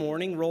Sunday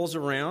morning rolls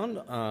around,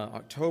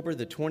 October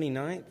the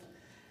 29th,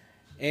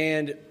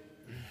 and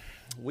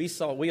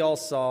we all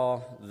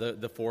saw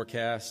the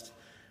forecast.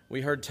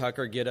 We heard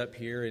Tucker get up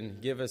here and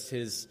give us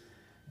his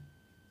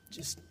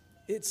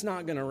it's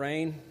not going to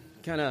rain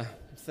kind of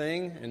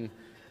thing, and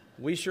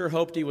we sure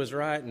hoped he was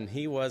right, and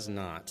he was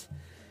not.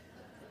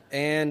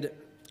 And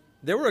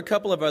there were a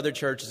couple of other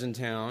churches in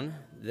town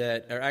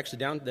that are actually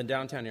the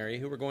downtown area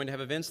who were going to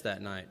have events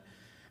that night.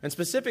 And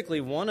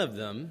specifically, one of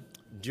them,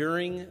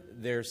 during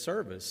their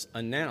service,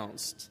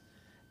 announced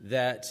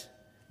that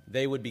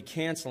they would be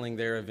canceling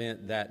their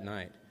event that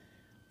night.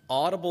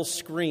 Audible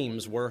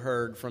screams were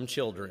heard from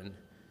children.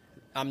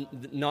 I'm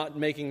not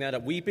making that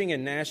up. Weeping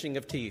and gnashing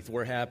of teeth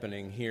were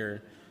happening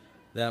here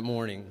that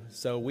morning.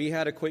 So we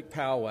had a quick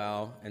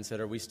powwow and said,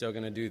 are we still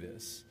going to do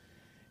this?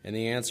 And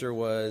the answer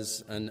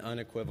was an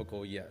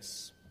unequivocal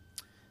yes.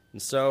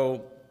 And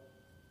so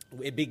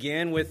it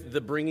began with the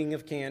bringing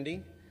of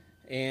candy,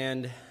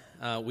 and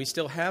we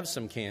still have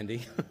some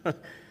candy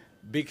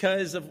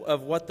because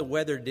of what the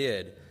weather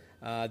did.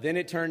 Then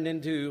it turned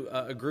into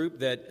a group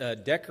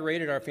that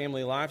decorated our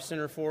Family Life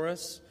Center for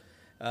us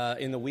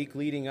in the week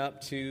leading up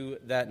to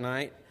that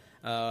night.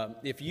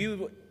 If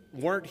you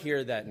weren't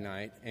here that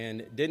night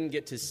and didn't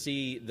get to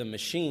see the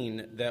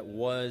machine that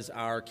was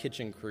our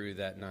kitchen crew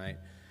that night,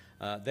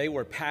 they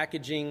were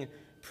packaging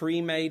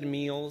pre-made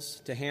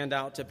meals to hand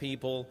out to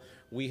people.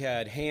 We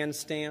had hand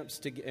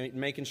stamps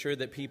making sure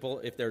that people,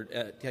 if they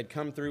had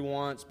come through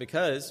once,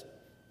 because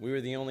we were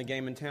the only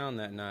game in town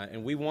that night,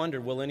 and we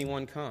wondered, will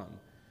anyone come?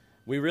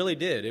 We really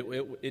did.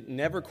 It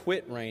never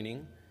quit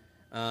raining.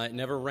 It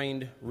never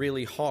rained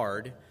really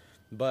hard,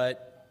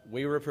 but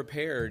we were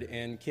prepared,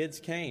 and kids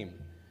came.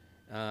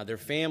 Their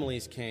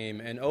families came,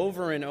 and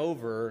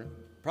over,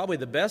 probably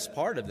the best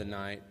part of the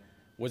night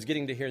was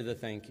getting to hear the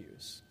thank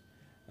yous.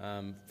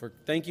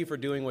 Thank you for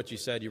doing what you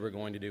said you were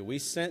going to do. We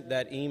sent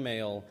that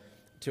email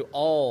to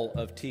all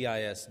of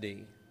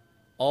TISD.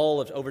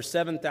 Over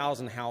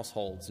 7,000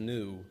 households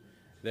knew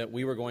that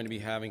we were going to be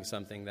having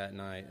something that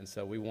night, and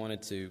so we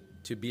wanted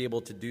to be able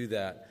to do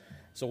that.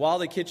 So while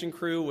the kitchen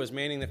crew was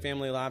manning the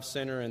Family Life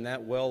Center and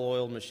that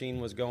well-oiled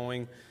machine was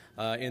going,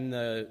 in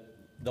the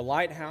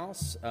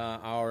lighthouse,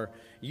 our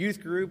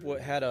youth group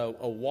had a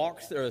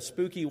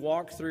spooky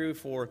walkthrough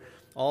for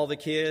all the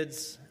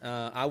kids.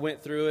 I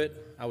went through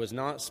it. I was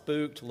not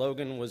spooked.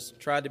 Logan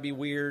tried to be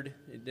weird.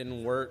 It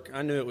didn't work.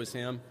 I knew it was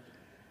him.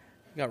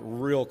 He got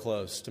real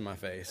close to my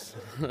face.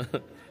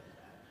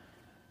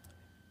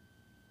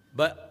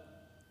 But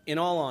in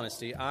all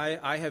honesty,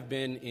 I have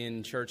been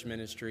in church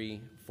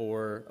ministry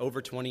for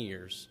over 20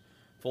 years,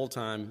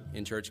 full-time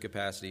in church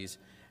capacities,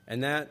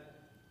 and that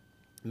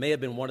may have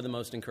been one of the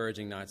most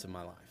encouraging nights of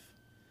my life.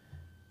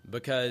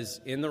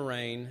 Because in the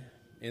rain,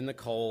 in the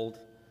cold,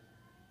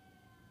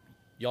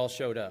 y'all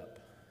showed up.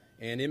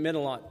 And it meant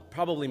a lot,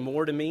 probably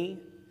more to me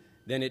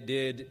than it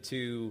did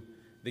to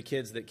the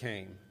kids that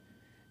came.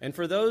 And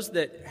for those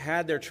that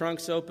had their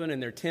trunks open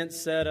and their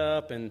tents set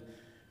up and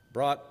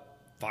brought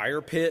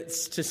fire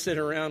pits to sit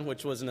around,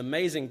 which was an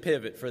amazing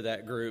pivot for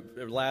that group,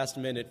 last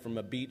minute from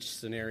a beach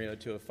scenario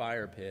to a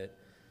fire pit,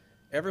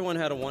 everyone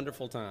had a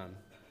wonderful time.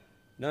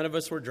 None of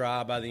us were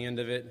dry by the end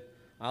of it.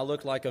 I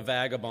looked like a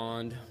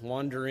vagabond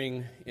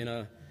wandering in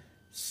a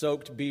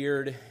soaked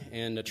beard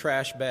and a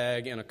trash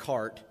bag and a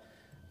cart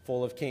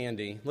full of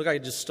candy. Look, I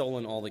had just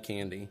stolen all the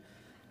candy.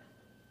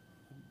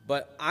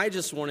 But I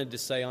just wanted to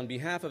say, on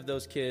behalf of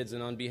those kids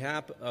and on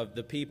behalf of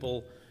the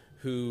people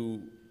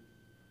who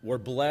were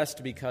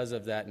blessed because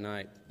of that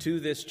night, to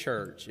this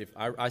church,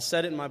 I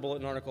said it in my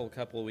bulletin article a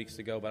couple of weeks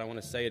ago, but I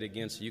want to say it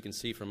again so you can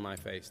see from my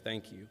face.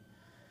 Thank you.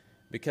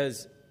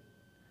 Because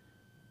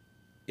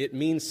it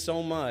means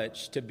so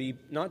much to be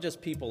not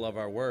just people of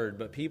our word,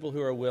 but people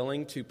who are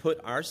willing to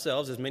put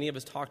ourselves, as many of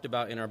us talked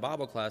about in our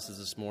Bible classes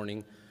this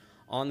morning,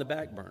 on the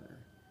back burner.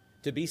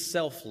 To be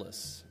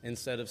selfless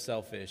instead of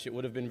selfish. It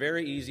would have been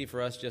very easy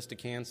for us just to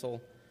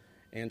cancel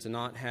and to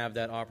not have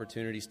that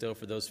opportunity still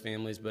for those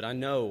families. But I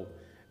know,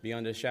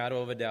 beyond a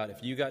shadow of a doubt,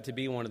 if you got to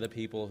be one of the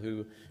people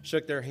who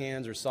shook their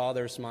hands or saw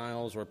their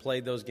smiles or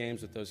played those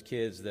games with those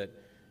kids, that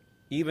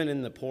even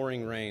in the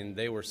pouring rain,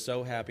 they were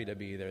so happy to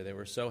be there. They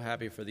were so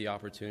happy for the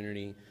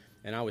opportunity,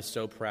 and I was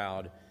so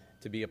proud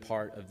to be a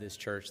part of this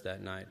church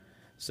that night.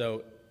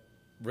 So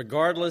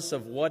regardless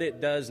of what it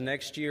does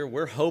next year,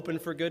 we're hoping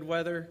for good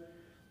weather,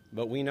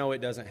 but we know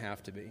it doesn't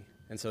have to be.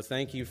 And so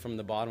thank you from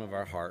the bottom of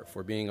our heart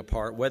for being a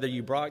part. Whether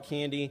you brought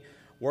candy,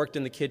 worked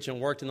in the kitchen,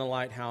 worked in the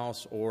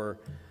lighthouse, or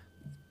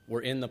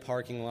were in the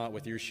parking lot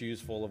with your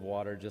shoes full of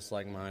water just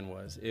like mine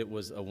was, it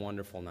was a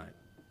wonderful night.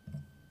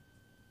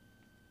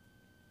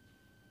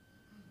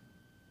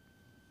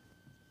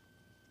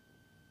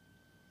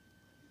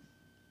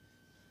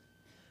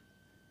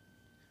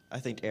 I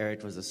think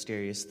Eric was the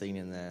scariest thing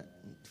in that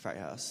frat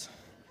house.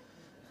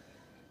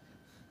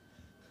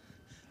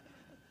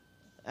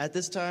 At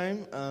this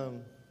time,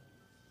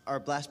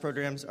 our blast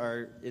programs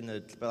are in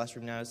the blast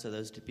room now, so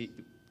those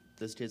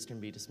kids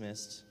can be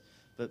dismissed.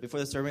 But before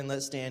the sermon,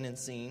 let's stand and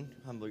sing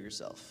Humble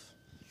Yourself.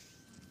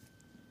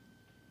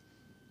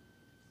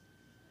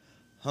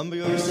 Humble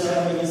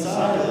yourself in the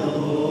sight of the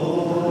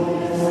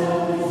Lord. Humble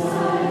yourself in the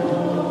sight of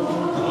the Lord.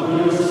 Humble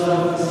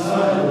yourself in the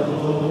sight of the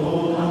Lord.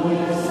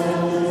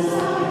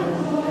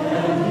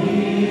 And He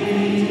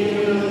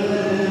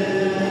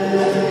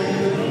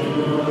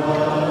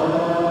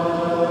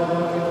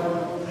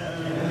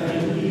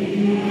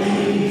will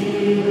lift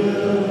you up. And He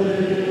will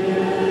lift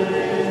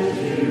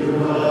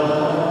you up.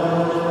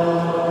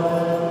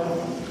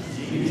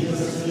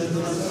 Jesus is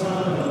the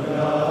Son of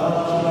God.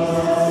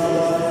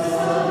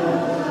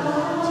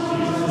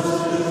 Jesus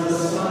is the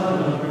Son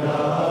of God.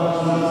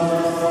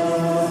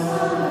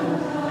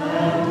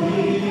 And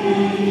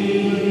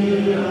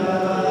He died for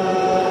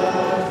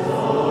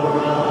us.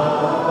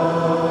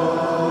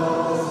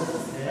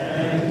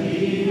 And He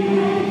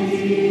died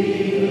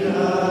for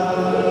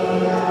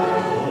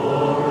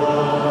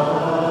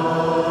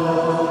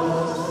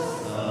us.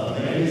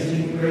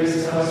 Amazing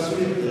grace, how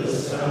sweet the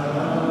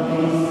sound.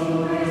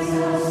 Amazing grace,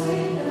 how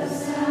sweet the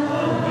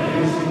sound.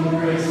 Amazing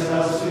grace,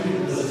 how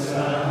sweet the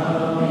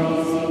sound.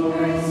 Amazing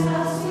grace,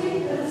 how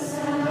sweet the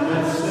sound.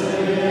 That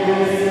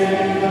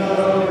saved a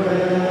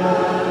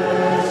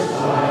wretch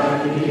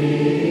like me.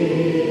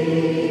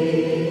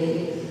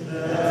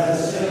 That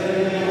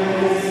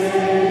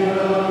saved a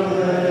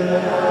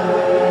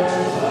wretch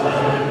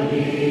like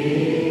me.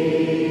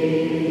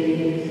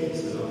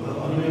 So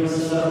humble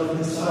yourself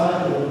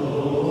inside the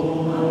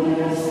Lord. Humble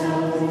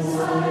yourself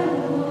inside the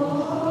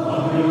Lord.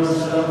 Humble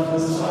yourself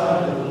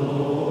inside the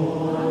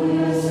Lord. Humble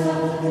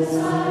yourself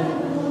inside the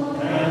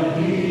Lord.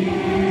 And He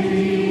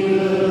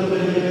will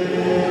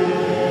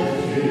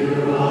lift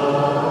you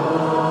up.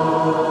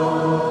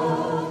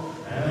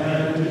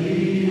 And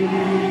He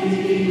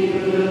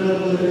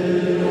will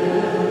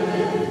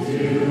lift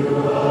you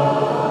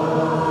up.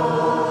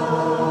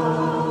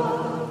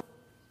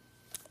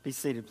 Be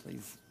seated,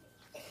 please.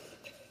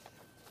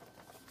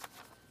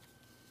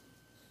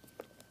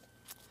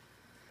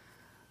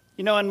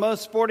 You know, in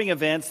most sporting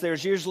events,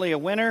 there's usually a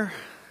winner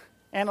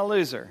and a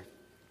loser.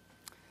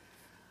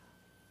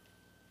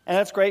 And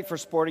that's great for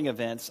sporting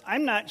events.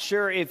 I'm not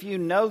sure if you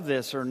know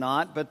this or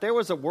not, but there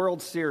was a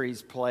World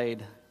Series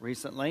played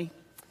recently.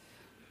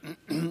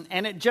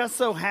 And it just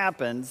so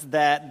happens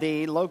that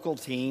the local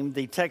team,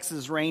 the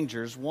Texas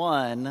Rangers,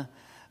 won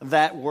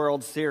that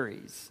World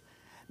Series.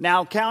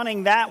 Now,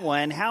 counting that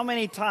one, how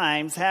many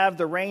times have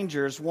the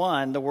Rangers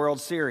won the World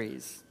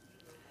Series?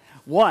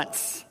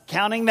 Once.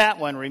 Counting that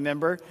one,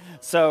 remember?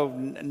 So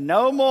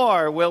no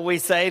more will we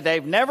say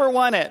they've never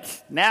won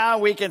it. Now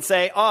we can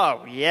say,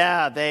 oh,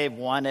 yeah, they've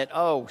won it.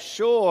 Oh,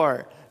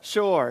 sure.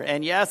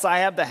 And yes, I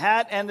have the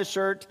hat and the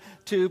shirt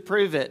to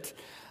prove it,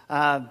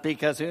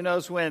 because who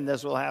knows when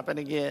this will happen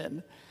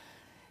again.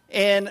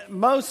 In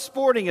most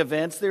sporting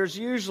events, there's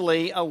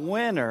usually a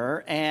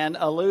winner and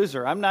a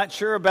loser. I'm not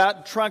sure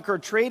about trunk or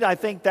treat. I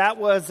think that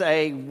was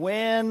a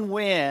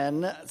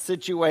win-win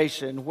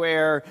situation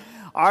where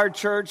our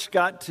church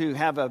got to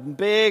have a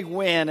big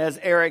win, as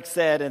Eric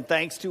said, and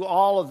thanks to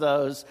all of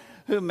those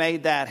who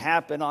made that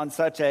happen on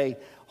such a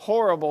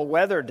horrible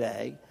weather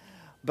day.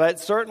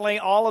 But certainly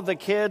all of the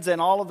kids and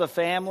all of the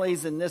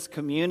families in this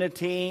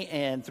community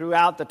and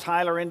throughout the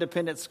Tyler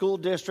Independent School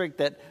District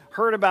that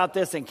heard about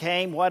this and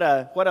came, what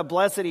a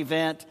blessed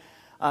event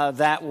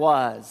that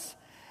was.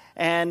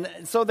 And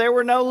so there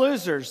were no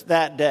losers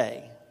that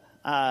day,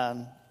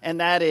 and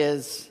that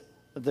is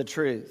the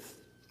truth.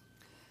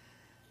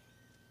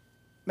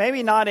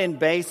 Maybe not in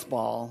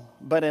baseball,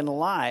 but in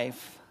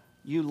life,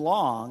 you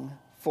long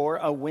for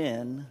a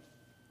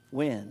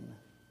win-win.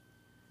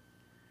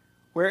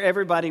 Where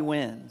everybody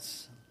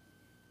wins.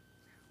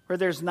 Where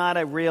there's not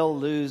a real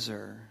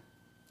loser,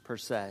 per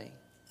se.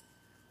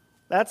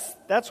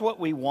 That's what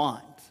we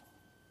want.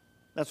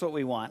 That's what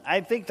we want.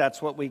 I think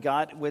that's what we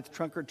got with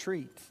Trunk or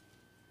Treat.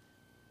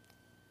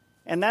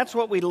 And that's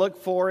what we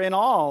look for in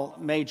all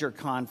major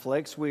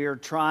conflicts. We are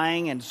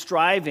trying and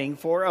striving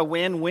for a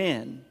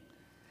win-win,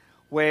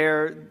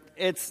 where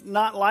it's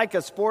not like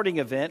a sporting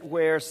event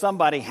where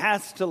somebody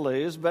has to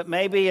lose, but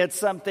maybe it's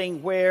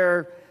something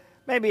where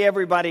maybe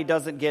everybody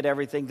doesn't get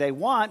everything they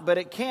want, but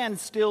it can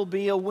still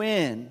be a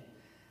win.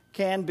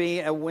 Can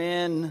be a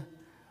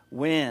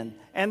win-win.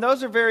 And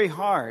those are very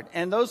hard.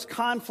 And those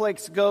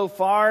conflicts go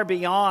far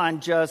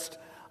beyond just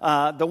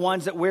the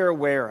ones that we're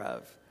aware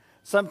of.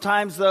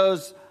 Sometimes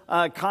those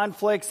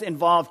conflicts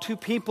involve two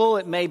people.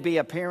 It may be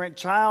a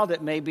parent-child.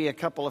 It may be a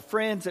couple of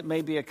friends. It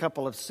may be a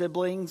couple of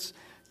siblings.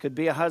 Could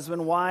be a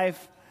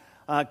husband-wife.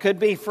 Could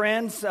be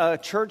friends,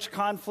 church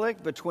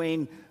conflict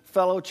between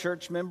fellow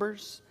church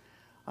members.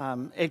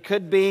 It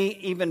could be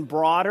even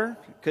broader.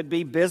 It could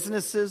be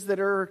businesses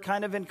that are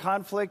kind of in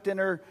conflict and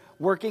are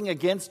working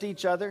against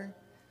each other.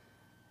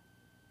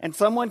 And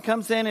someone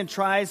comes in and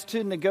tries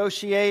to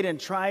negotiate and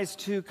tries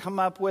to come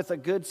up with a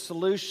good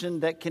solution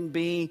that can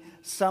be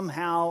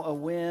somehow a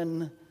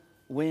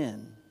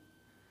win-win.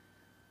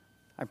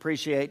 I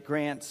appreciate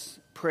Grant's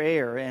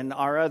prayer and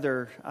our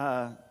other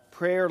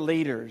prayer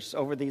leaders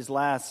over these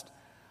last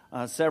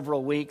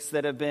several weeks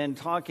that have been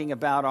talking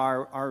about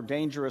our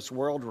dangerous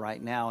world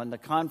right now and the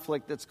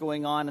conflict that's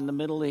going on in the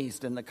Middle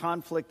East and the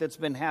conflict that's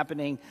been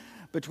happening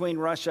between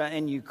Russia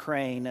and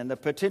Ukraine and the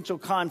potential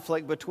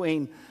conflict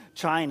between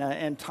China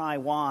and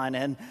Taiwan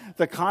and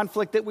the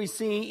conflict that we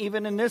see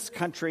even in this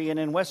country and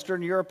in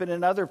Western Europe and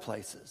in other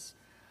places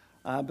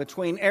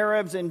between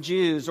Arabs and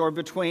Jews or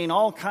between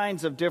all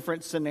kinds of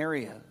different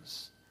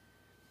scenarios.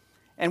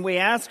 And we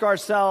ask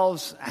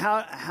ourselves,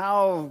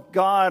 how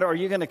God, are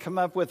you going to come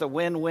up with a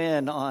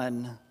win-win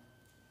on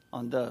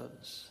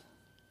those?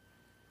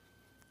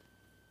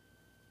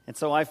 And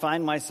so I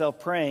find myself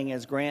praying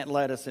as Grant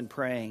led us in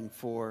praying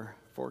for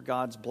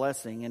God's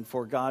blessing and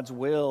for God's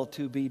will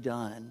to be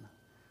done.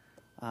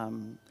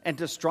 And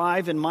to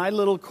strive in my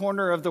little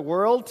corner of the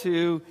world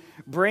to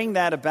bring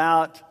that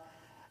about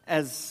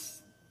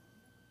as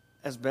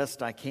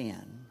best I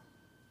can.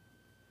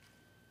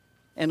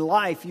 In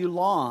life, you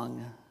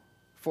long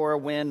for a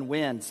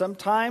win-win.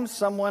 Sometimes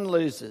someone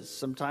loses.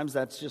 Sometimes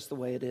that's just the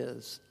way it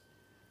is.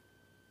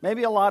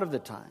 Maybe a lot of the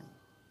time.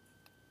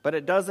 But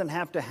it doesn't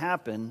have to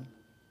happen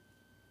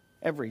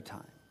every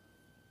time.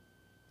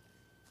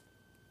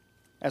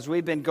 As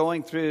we've been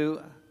going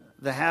through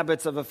the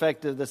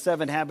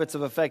 7 Habits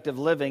of Effective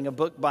Living, a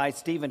book by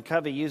Stephen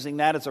Covey, using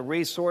that as a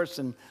resource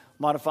and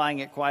modifying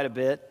it quite a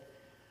bit.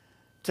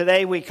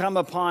 Today we come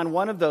upon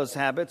one of those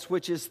habits,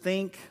 which is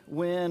think,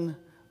 win,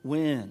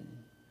 win.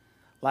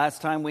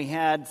 Last time we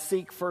had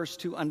seek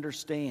first to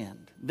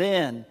understand,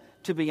 then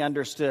to be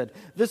understood.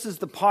 This is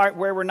the part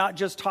where we're not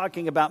just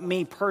talking about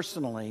me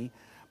personally,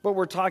 but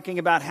we're talking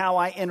about how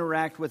I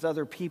interact with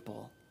other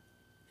people.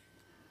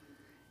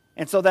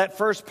 And so that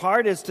first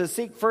part is to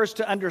seek first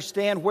to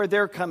understand where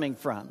they're coming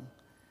from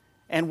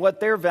and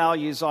what their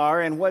values are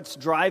and what's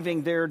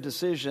driving their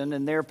decision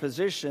and their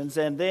positions.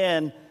 And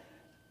then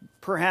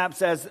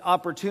perhaps as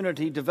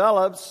opportunity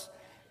develops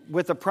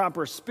with a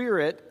proper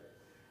spirit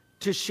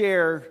to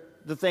share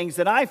the things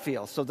that I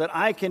feel so that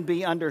I can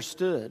be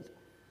understood.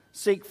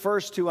 Seek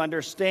first to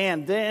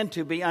understand, then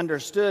to be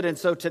understood. And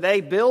so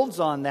today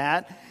builds on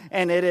that,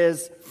 and it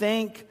is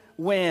think,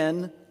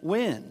 win,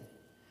 win.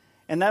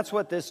 And that's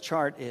what this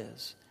chart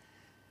is.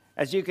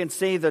 As you can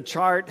see, the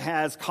chart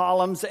has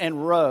columns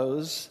and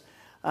rows.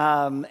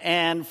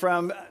 And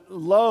from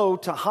low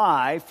to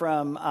high,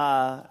 from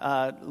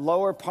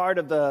lower part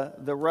of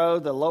the row,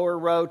 the lower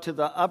row to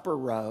the upper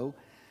row,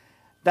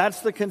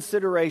 that's the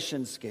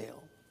consideration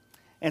scale.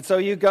 And so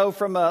you go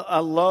from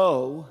a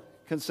low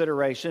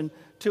consideration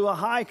to a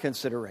high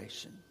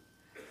consideration.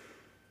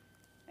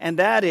 And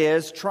that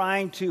is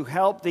trying to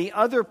help the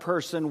other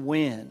person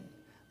win.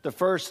 The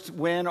first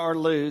win or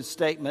lose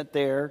statement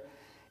there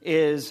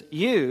is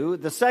you.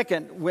 The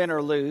second win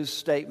or lose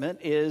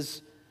statement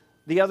is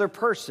the other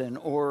person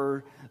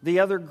or the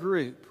other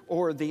group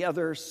or the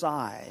other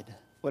side,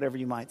 whatever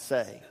you might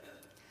say.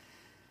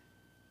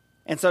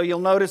 And so you'll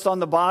notice on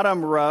the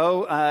bottom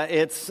row,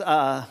 it's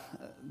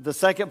the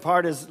second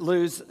part is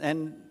lose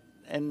and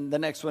the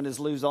next one is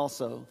lose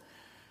also.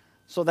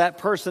 So that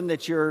person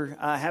that you're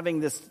having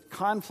this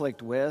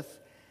conflict with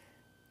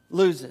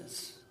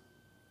loses.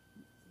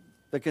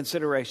 The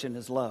consideration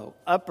is low.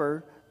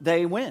 Upper,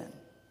 they win.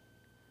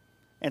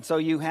 And so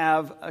you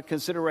have a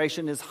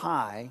consideration is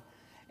high,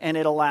 and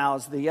it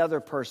allows the other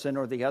person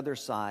or the other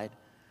side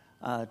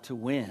to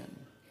win.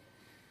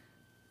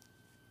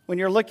 When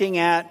you're looking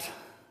at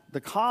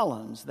the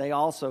columns, they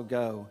also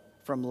go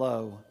from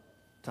low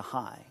to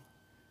high.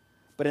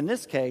 But in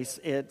this case,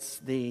 it's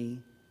the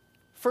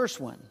first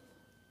one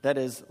that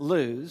is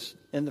lose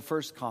in the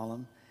first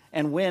column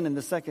and win in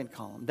the second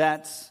column.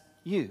 That's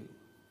you.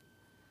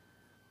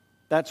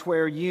 That's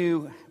where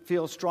you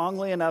feel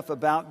strongly enough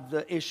about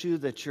the issue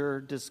that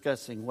you're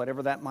discussing,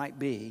 whatever that might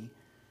be,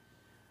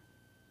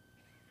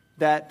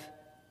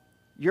 that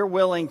you're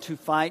willing to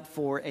fight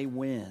for a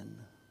win.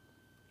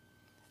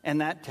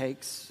 And that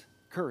takes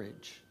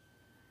courage.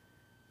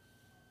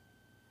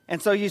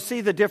 And so you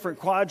see the different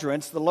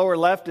quadrants. The lower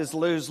left is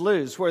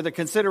lose-lose, where the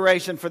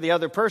consideration for the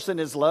other person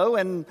is low,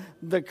 and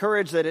the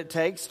courage that it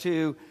takes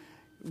to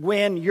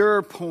win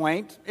your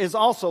point is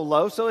also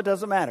low, so it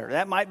doesn't matter.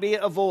 That might be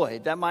a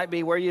void. That might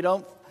be where you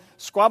don't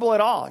squabble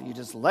at all. You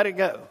just let it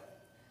go.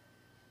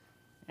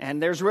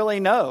 And there's really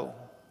no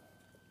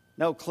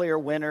clear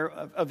winner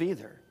of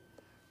either.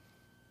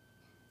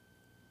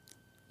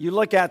 You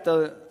look at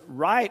the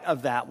right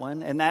of that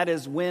one, and that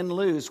is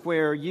win-lose,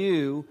 where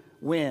you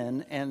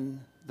win and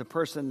the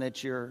person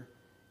that you're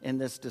in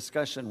this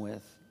discussion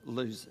with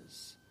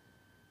loses.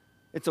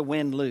 It's a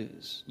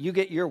win-lose. You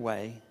get your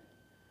way,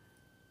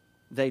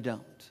 they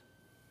don't.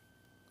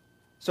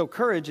 So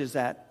courage is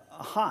at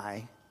a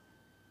high,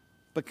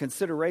 but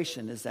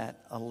consideration is at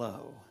a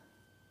low.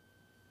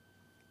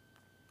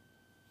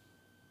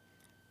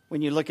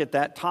 When you look at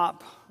that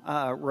top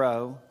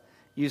row,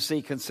 you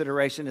see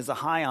consideration is a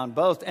high on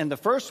both. And the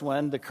first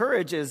one, the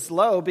courage, is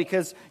low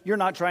because you're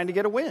not trying to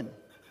get a win.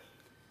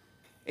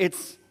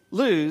 It's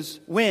lose,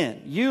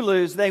 win. You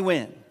lose, they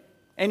win.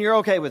 And you're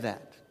okay with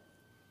that.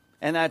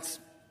 And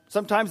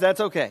sometimes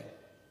that's okay.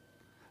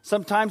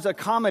 Sometimes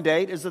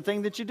accommodate is the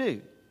thing that you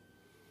do.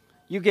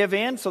 You give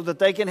in so that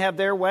they can have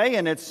their way,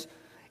 and it's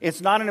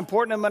not an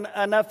important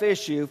enough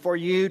issue for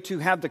you to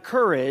have the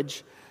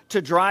courage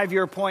to drive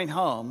your point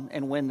home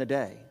and win the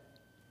day.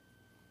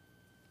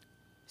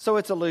 So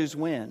it's a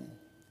lose-win.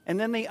 And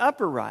then the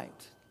upper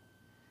right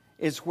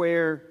is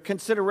where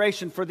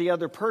consideration for the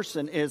other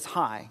person is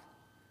high.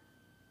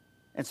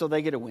 And so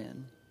they get a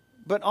win.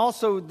 But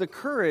also the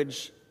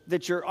courage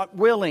that you're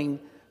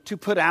willing to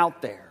put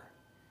out there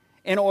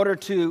in order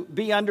to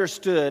be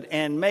understood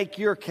and make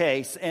your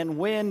case and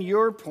win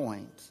your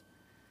point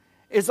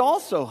is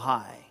also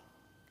high.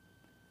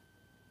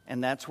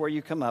 And that's where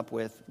you come up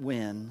with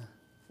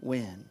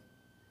win-win.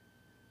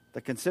 The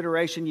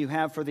consideration you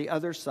have for the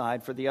other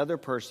side, for the other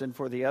person,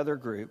 for the other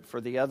group, for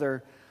the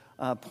other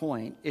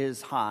point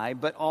is high,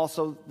 but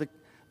also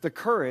the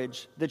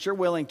courage that you're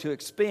willing to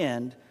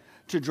expend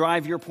to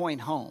drive your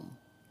point home.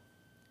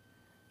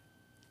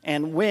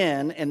 And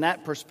win, in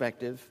that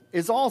perspective,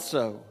 is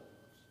also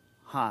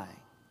high.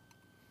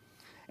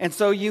 And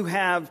so you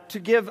have to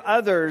give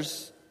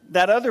others,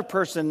 that other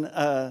person,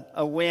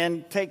 a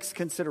win takes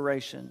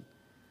consideration.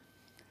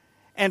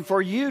 And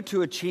for you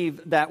to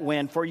achieve that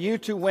win, for you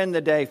to win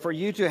the day, for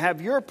you to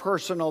have your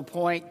personal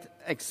point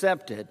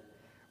accepted,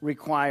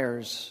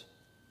 requires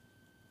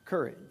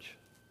courage.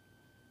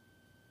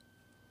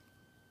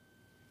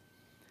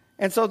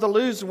 And so the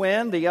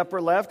lose-win, the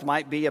upper left,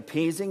 might be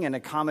appeasing and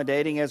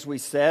accommodating, as we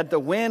said. The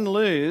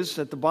win-lose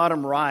at the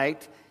bottom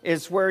right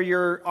is where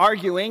you're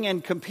arguing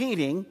and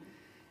competing,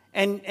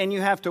 and you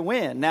have to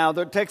win. Now,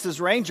 the Texas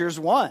Rangers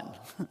won.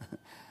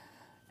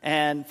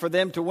 And for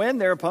them to win,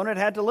 their opponent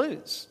had to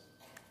lose.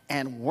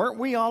 And weren't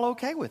we all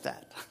okay with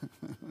that?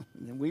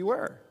 We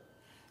were,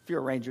 if you're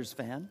a Rangers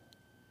fan.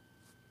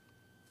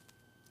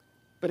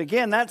 But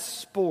again, that's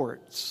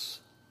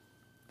sports.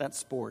 That's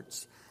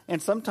sports.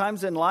 And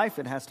sometimes in life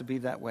it has to be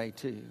that way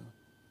too.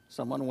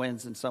 Someone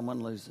wins and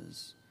someone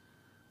loses.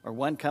 Or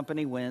one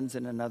company wins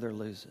and another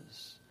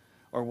loses.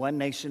 Or one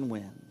nation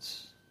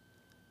wins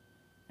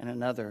and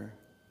another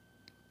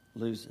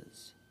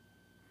loses.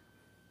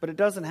 But it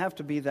doesn't have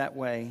to be that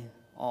way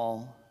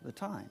all the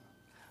time.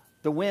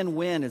 The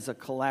win-win is a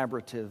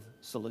collaborative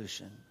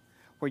solution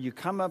where you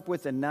come up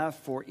with enough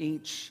for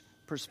each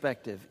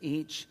perspective,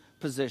 each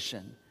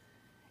position,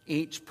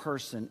 each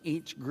person,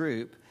 each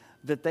group,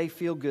 that they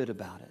feel good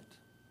about it.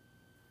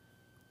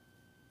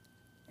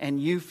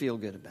 And you feel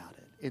good about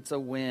it. It's a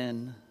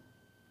win-win.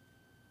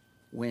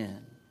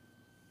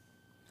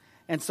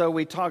 And so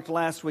we talked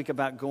last week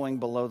about going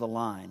below the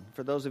line.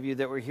 For those of you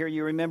that were here,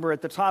 you remember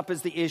at the top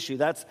is the issue.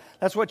 That's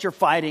what you're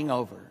fighting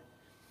over.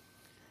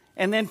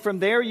 And then from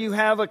there you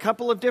have a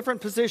couple of different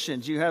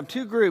positions. You have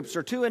two groups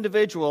or two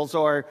individuals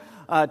or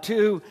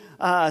two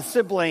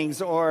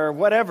siblings or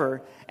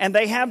whatever, and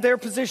they have their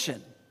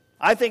position.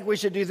 I think we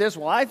should do this.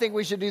 Well, I think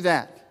we should do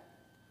that.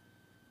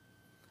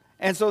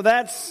 And so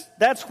that's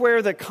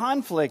where the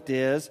conflict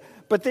is.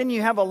 But then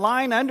you have a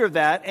line under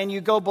that, and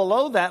you go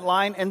below that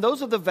line, and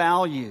those are the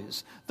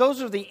values.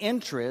 Those are the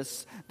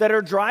interests that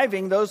are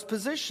driving those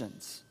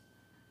positions.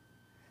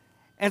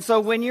 And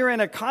so when you're in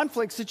a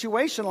conflict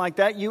situation like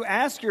that, you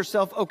ask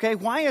yourself, okay,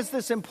 why is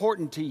this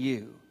important to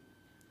you?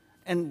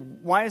 And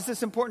why is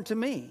this important to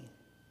me?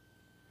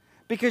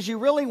 Because you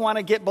really want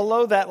to get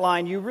below that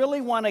line. You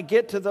really want to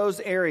get to those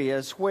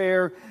areas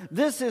where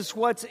this is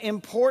what's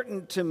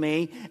important to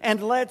me,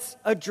 and let's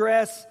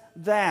address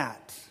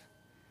that.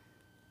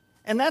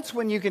 And that's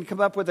when you can come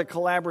up with a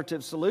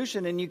collaborative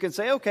solution, and you can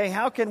say, okay,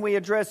 how can we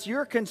address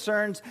your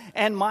concerns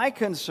and my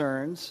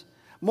concerns,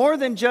 more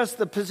than just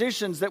the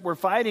positions that we're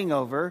fighting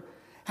over?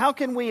 How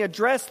can we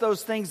address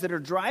those things that are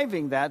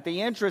driving that,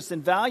 the interests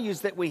and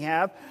values that we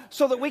have,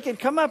 so that we can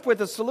come up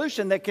with a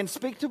solution that can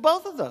speak to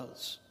both of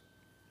those?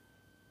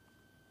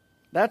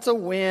 That's a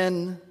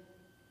win-win.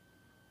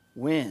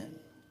 win,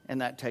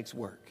 and that takes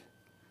work.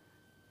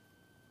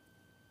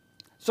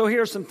 So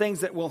here are some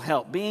things that will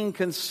help. Being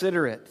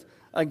considerate,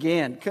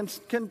 again,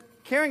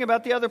 caring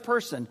about the other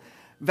person,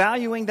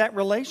 valuing that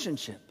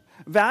relationship,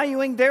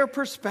 valuing their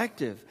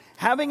perspective,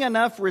 having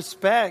enough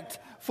respect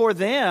for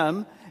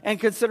them and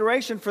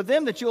consideration for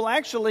them that you'll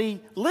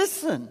actually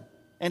listen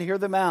and hear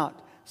them out.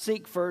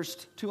 Seek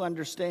first to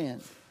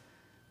understand,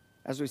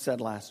 as we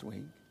said last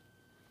week.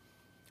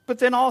 But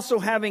then also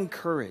having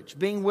courage,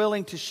 being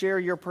willing to share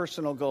your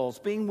personal goals,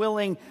 being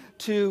willing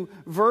to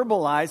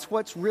verbalize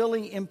what's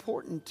really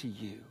important to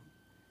you.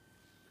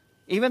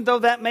 Even though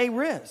that may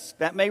risk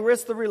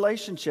the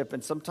relationship,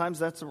 and sometimes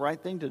that's the right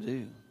thing to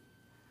do.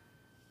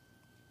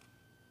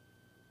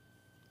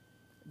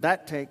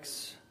 That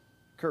takes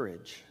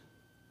courage.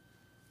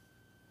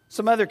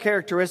 Some other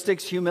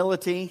characteristics: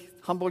 humility,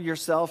 humble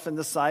yourself in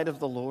the sight of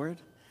the Lord.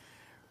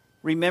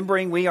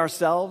 Remembering we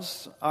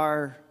ourselves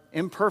are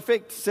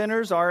imperfect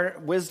sinners. Our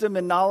wisdom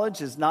and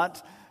knowledge is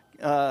not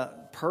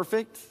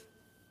perfect.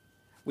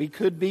 We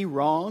could be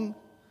wrong.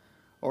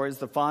 Or as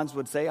the Fonz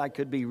would say, I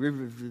could be...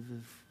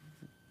 You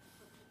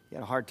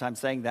had a hard time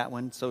saying that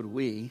one, so do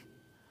we.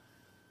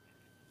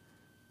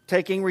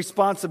 Taking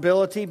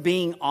responsibility,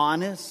 being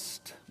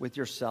honest with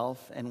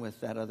yourself and with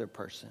that other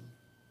person.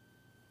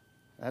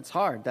 That's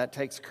hard. That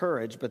takes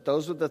courage, but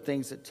those are the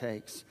things it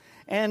takes.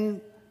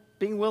 And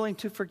being willing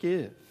to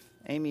forgive.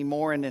 Amy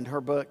Morin, in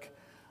her book,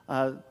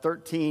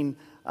 13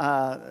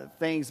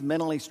 Things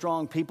Mentally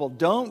Strong People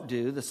Don't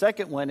Do. The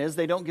second one is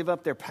they don't give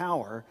up their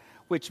power,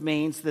 which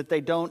means that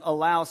they don't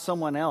allow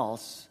someone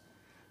else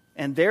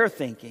and their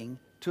thinking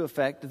to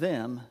affect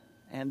them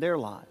and their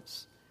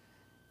lives.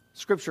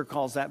 Scripture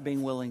calls that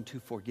being willing to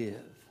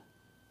forgive.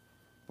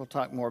 We'll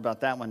talk more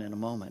about that one in a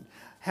moment.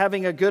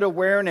 Having a good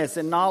awareness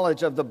and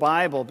knowledge of the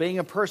Bible, being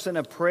a person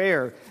of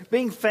prayer,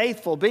 being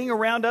faithful, being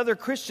around other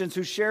Christians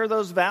who share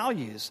those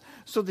values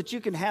so that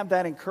you can have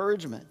that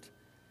encouragement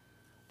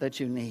that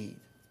you need.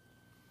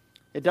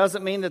 It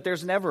doesn't mean that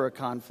there's never a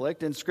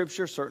conflict, and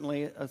Scripture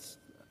certainly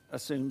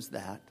assumes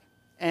that.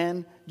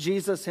 And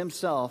Jesus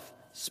himself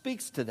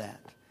speaks to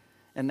that.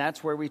 And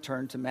that's where we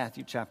turn to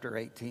Matthew chapter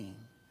 18.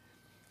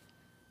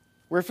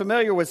 We're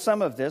familiar with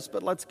some of this,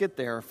 but let's get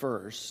there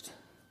first.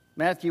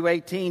 Matthew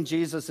 18,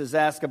 Jesus is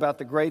asked about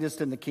the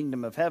greatest in the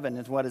kingdom of heaven,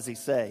 and what does he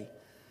say?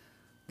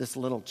 This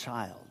little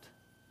child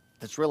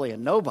that's really a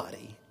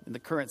nobody in the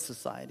current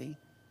society.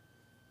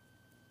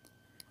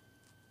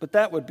 But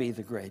that would be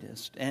the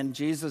greatest. And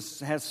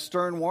Jesus has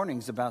stern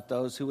warnings about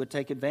those who would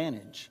take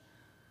advantage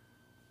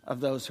of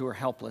those who are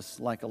helpless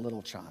like a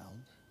little child.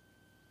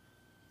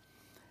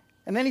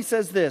 And then he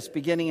says this,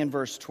 beginning in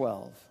verse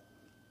 12.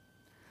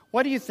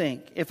 What do you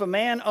think? If a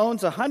man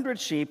owns 100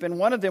 sheep and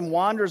one of them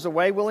wanders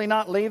away, will he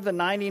not leave the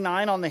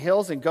 99 on the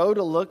hills and go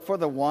to look for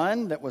the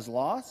one that was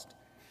lost?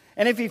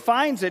 And if he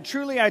finds it,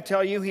 truly I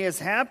tell you, he is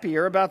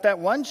happier about that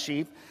one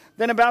sheep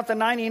than about the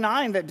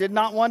 99 that did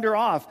not wander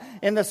off.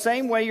 In the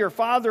same way, your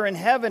Father in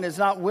heaven is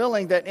not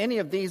willing that any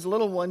of these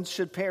little ones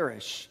should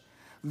perish.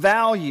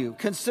 Value,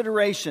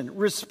 consideration,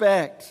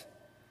 respect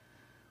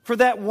for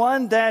that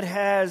one that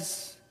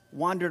has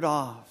wandered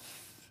off.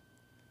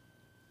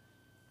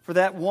 For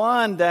that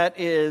one that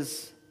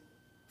is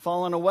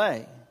fallen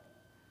away.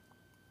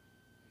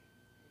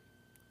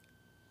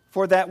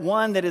 For that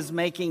one that is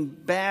making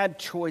bad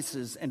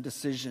choices and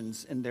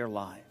decisions in their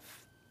life.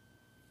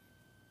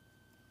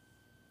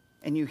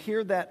 And you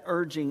hear that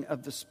urging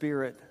of the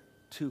Spirit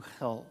to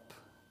help.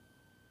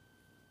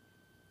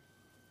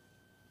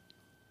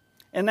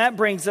 And that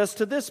brings us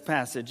to this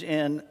passage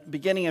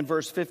beginning in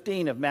verse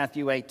 15 of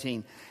Matthew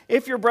 18.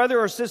 If your brother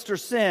or sister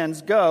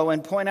sins, go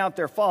and point out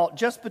their fault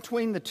just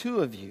between the two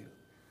of you.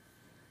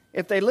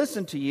 If they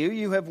listen to you,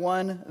 you have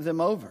won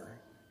them over.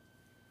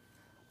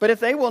 But if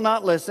they will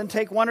not listen,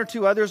 take one or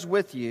two others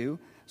with you,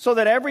 so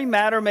that every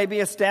matter may be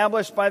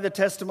established by the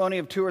testimony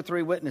of 2 or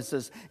 3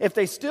 witnesses. If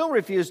they still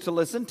refuse to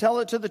listen, tell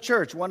it to the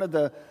church. One of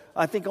the,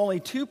 I think, only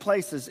 2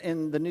 places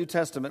in the New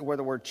Testament where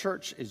the word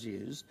church is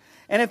used.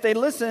 And if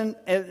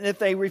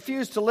they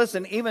refuse to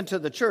listen even to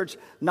the church,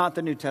 not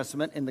the New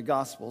Testament, in the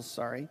Gospels,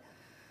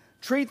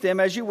 treat them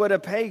as you would a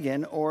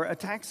pagan or a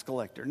tax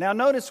collector. Now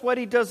notice what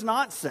he does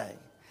not say.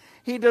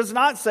 He does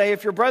not say,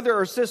 if your brother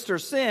or sister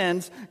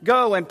sins,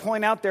 go and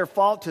point out their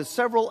fault to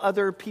several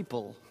other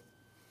people.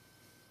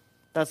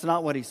 That's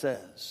not what he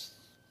says.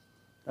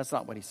 That's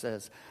not what he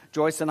says.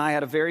 Joyce and I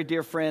had a very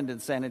dear friend in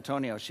San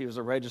Antonio. She was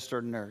a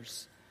registered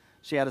nurse.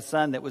 She had a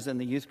son that was in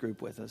the youth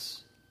group with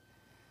us.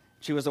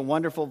 She was a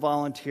wonderful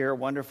volunteer,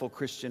 wonderful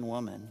Christian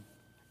woman.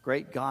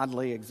 Great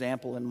godly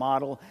example and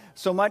model.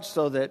 So much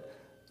so that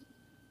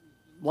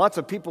lots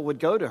of people would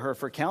go to her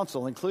for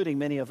counsel, including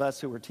many of us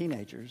who were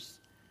teenagers.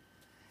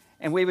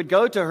 And we would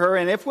go to her,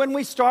 and if when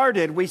we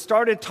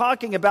started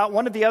talking about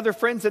one of the other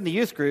friends in the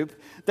youth group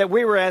that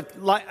we were at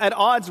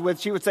odds with,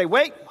 she would say,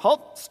 wait,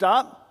 halt,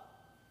 stop.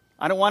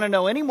 I don't want to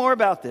know any more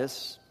about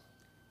this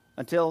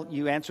until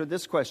you answer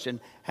this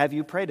question. Have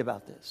you prayed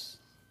about this?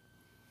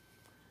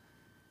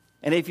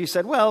 And if you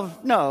said, well,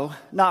 no,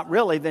 not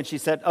really, then she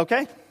said,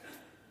 okay,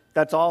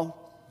 that's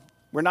all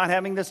We're not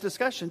having this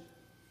discussion.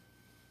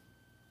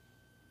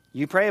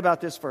 You pray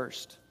about this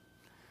first.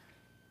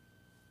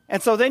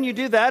 And so then you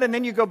do that, and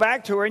then you go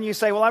back to her and you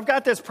say, well, I've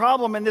got this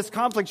problem and this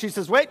conflict. She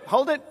says, wait,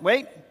 hold it,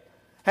 wait.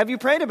 Have you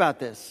prayed about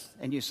this?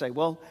 And you say,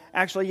 well,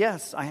 actually,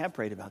 yes, I have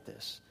prayed about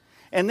this.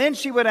 And then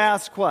she would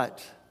ask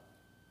what?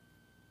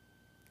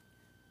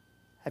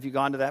 Have you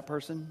gone to that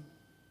person?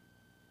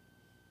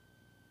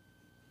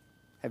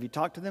 Have you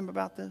talked to them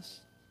about this?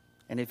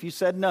 And if you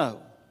said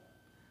no,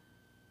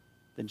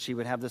 then she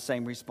would have the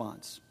same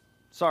response.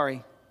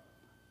 Sorry,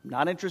 I'm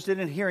not interested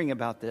in hearing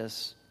about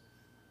this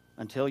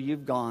until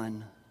you've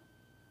gone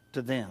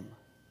to them.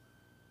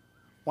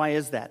 Why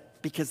is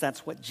that? Because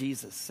that's what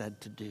Jesus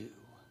said to do.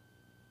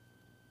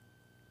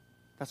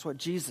 That's what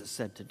Jesus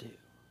said to do.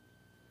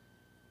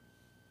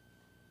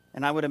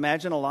 And I would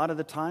imagine a lot of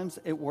the times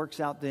it works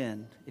out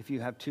then if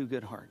you have two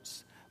good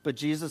hearts. But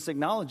Jesus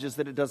acknowledges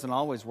that it doesn't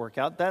always work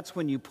out. That's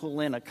when you pull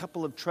in a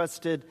couple of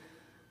trusted,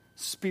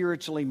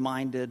 spiritually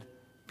minded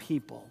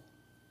people.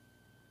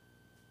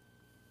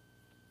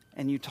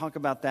 And you talk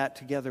about that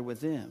together with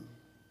them.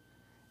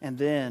 And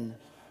then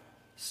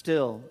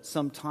still,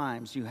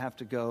 sometimes you have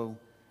to go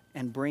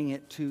and bring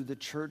it to the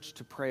church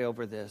to pray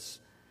over this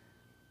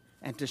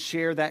and to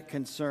share that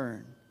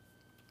concern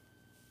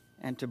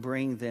and to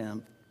bring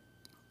them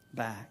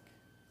back.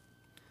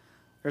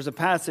 There's a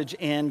passage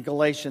in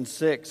Galatians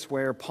 6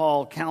 where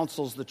Paul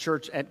counsels the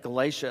church at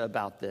Galatia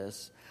about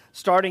this.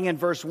 Starting in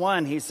verse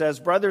 1, he says,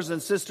 brothers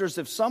and sisters,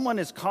 if someone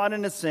is caught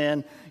in a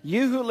sin,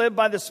 you who live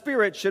by the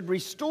Spirit should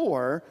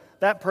restore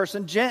that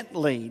person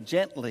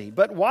gently.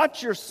 But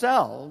watch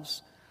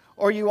yourselves,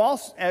 or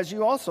as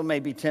you also may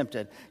be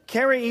tempted.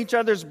 Carry each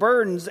other's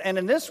burdens, and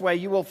in this way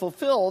you will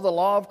fulfill the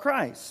law of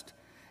Christ.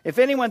 If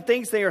anyone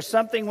thinks they are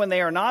something when they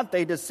are not,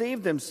 they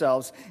deceive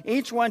themselves.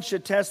 Each one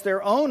should test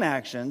their own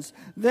actions.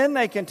 Then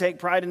they can take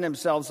pride in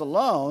themselves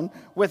alone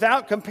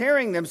without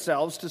comparing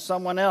themselves to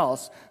someone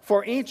else.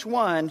 For each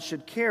one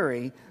should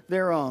carry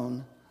their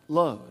own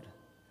load.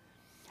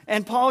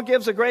 And Paul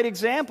gives a great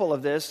example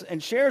of this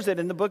and shares it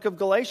in the book of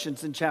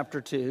Galatians in chapter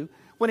 2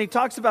 when he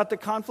talks about the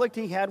conflict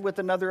he had with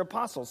another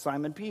apostle,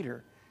 Simon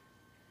Peter.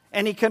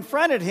 And he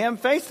confronted him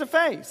face to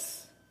face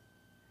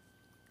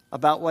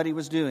about what he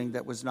was doing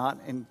that was not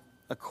in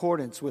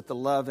accordance with the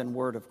love and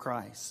word of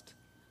Christ.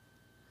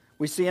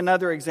 We see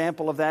another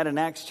example of that in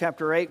Acts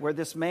chapter 8, where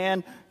this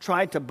man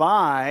tried to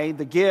buy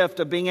the gift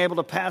of being able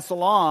to pass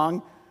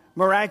along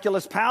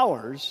miraculous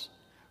powers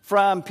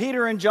from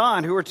Peter and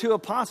John, who were two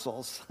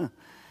apostles. And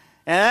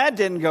that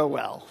didn't go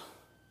well.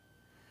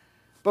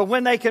 But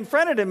when they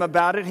confronted him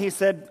about it, he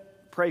said,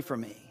 pray for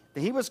me.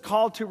 He was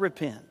called to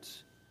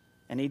repent.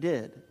 And he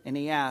did. And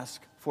he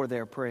asked for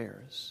their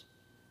prayers.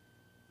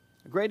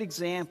 A great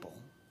example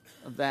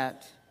of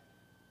that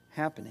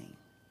happening.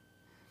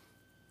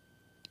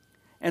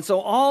 And so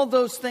all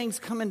those things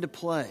come into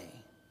play.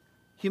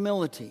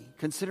 Humility,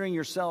 considering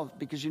yourself,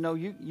 because you know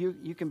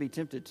you can be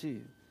tempted too.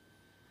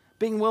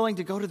 Being willing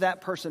to go to that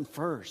person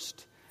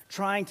first.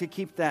 Trying to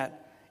keep that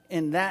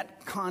in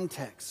that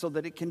context so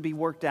that it can be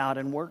worked out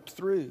and worked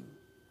through.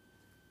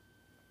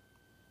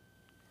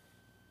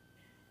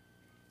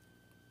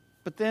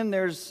 But then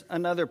there's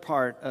another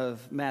part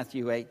of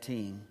Matthew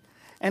 18.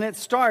 And it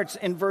starts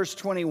in verse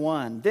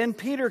 21. Then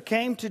Peter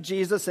came to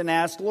Jesus and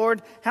asked,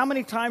 Lord, how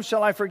many times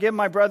shall I forgive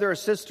my brother or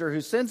sister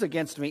who sins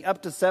against me?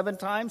 Up to 7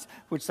 times?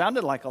 Which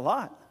sounded like a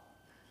lot.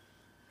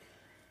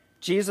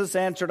 Jesus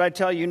answered, I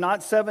tell you,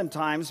 not 7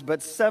 times,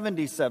 but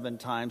 77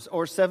 times,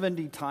 or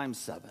 70 times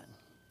 7.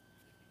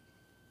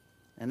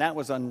 And that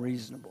was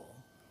unreasonable.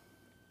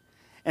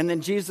 And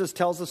then Jesus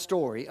tells a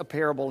story, a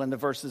parable in the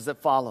verses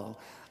that follow,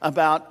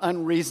 about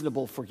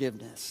unreasonable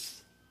forgiveness.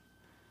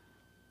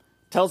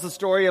 Tells the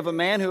story of a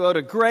man who owed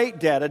a great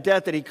debt, a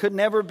debt that he could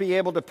never be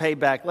able to pay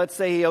back. Let's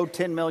say he owed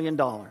 $10 million.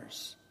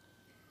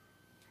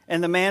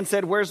 And the man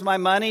said, where's my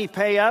money?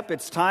 Pay up,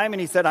 it's time.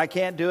 And he said, I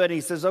can't do it. And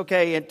he says,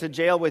 okay, to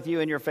jail with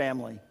you and your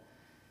family.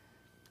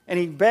 And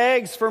he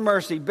begs for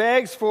mercy,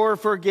 begs for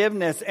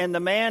forgiveness. And the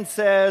man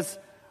says,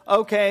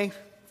 okay,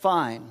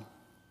 fine,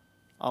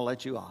 I'll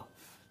let you off.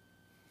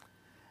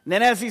 And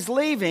then as he's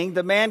leaving,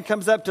 the man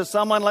comes up to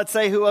someone, let's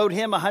say, who owed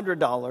him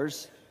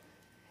 $100.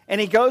 And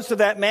he goes to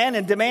that man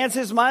and demands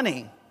his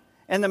money.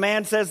 And the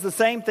man says the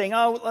same thing.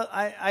 Oh,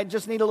 I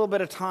just need a little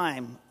bit of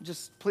time.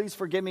 Just please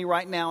forgive me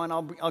right now and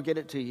I'll get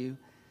it to you.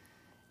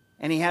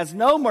 And he has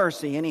no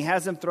mercy and he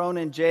has him thrown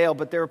in jail.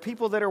 But there are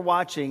people that are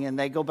watching and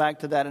they go back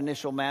to that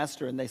initial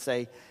master and they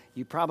say,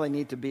 you probably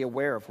need to be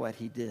aware of what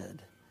he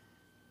did.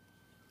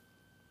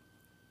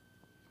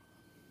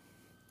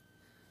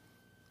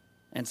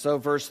 And so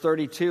verse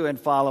 32 and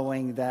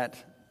following, that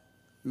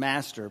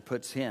master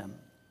puts him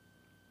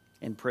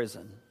in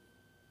prison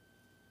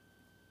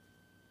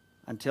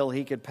until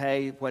he could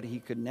pay what he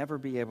could never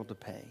be able to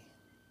pay.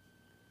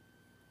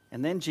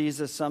 And then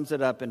Jesus sums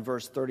it up in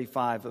verse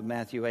 35 of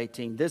Matthew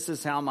 18. This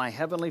is how my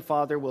heavenly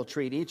Father will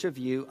treat each of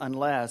you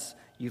unless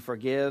you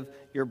forgive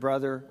your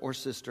brother or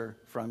sister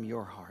from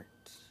your heart.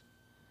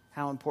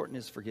 How important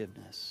is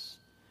forgiveness?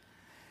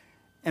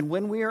 And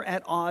when we are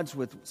at odds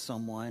with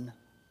someone,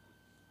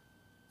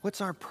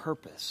 What's our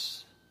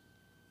purpose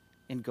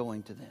in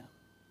going to them?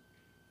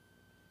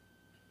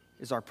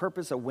 Is our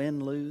purpose a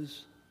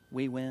win-lose?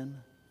 We win,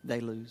 they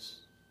lose.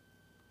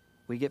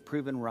 We get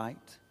proven right,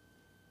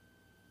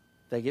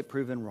 they get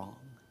proven wrong.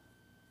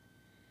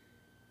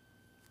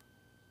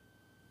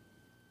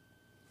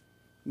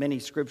 Many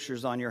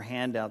scriptures on your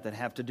handout that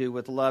have to do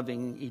with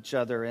loving each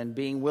other and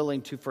being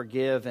willing to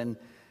forgive and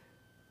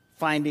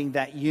finding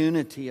that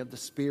unity of the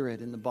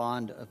Spirit in the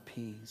bond of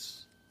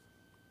peace.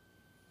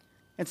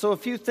 And so a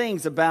few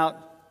things about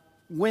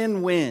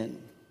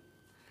win-win.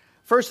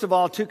 First of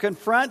all, to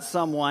confront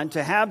someone,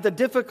 to have the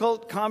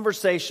difficult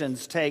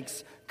conversations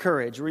takes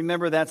courage.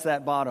 Remember, that's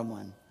that bottom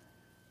one.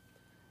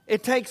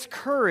 It takes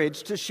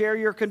courage to share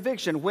your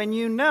conviction when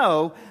you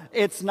know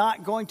it's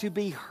not going to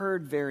be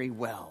heard very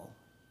well.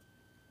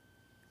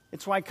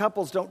 It's why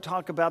couples don't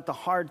talk about the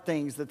hard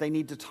things that they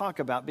need to talk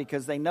about,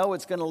 because they know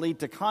it's going to lead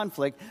to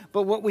conflict.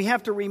 But what we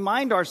have to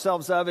remind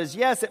ourselves of is,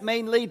 yes, it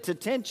may lead to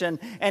tension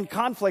and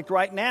conflict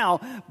right now,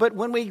 but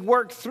when we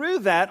work through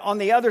that, on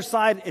the other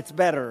side, it's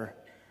better.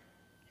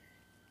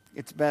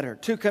 It's better.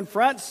 To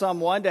confront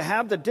someone, to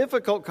have the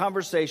difficult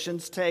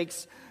conversations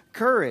takes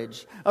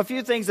courage. A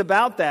few things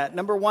about that.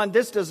 Number one,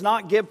 this does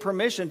not give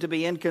permission to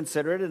be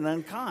inconsiderate and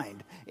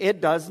unkind. It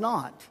does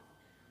not.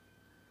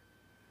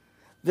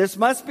 This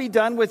must be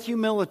done with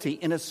humility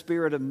in a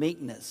spirit of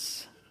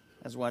meekness,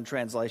 as one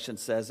translation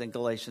says in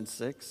Galatians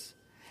 6.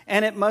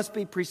 And it must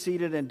be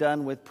preceded and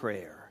done with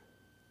prayer,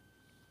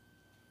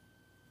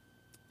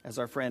 as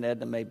our friend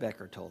Edna Mae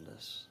Becker told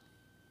us.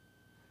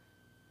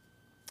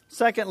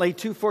 Secondly,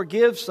 to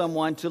forgive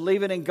someone, to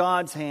leave it in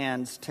God's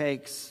hands,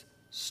 takes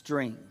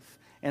strength.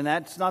 And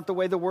that's not the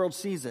way the world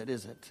sees it,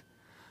 is it?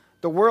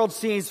 The world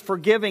sees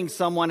forgiving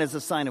someone as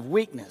a sign of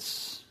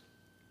weakness,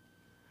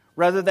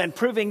 rather than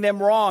proving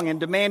them wrong and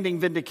demanding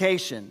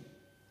vindication.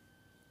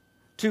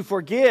 To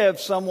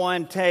forgive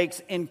someone takes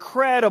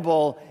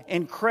incredible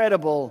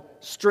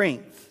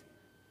strength.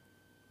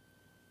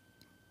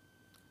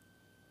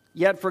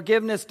 Yet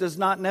forgiveness does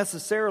not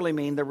necessarily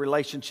mean the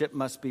relationship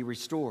must be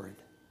restored.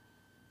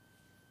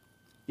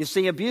 You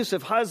see,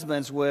 abusive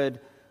husbands would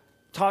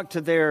talk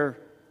to their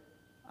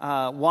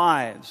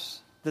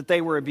wives that they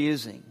were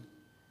abusing.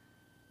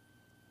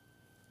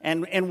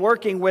 And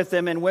working with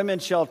them in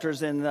women's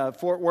shelters in the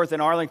Fort Worth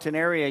and Arlington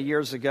area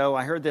years ago,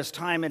 I heard this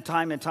time and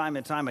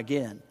time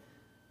again.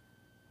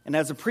 And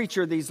as a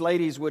preacher, these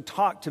ladies would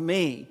talk to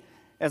me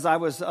as I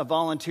was a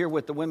volunteer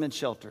with the women's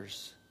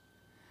shelters.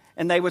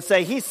 And they would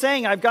say, he's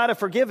saying I've got to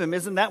forgive him.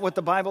 Isn't that what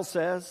the Bible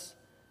says?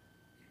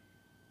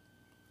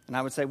 And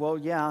I would say, well,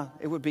 yeah,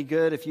 it would be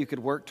good if you could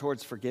work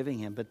towards forgiving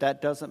him. But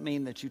that doesn't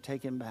mean that you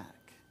take him back.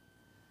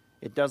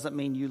 It doesn't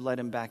mean you let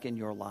him back in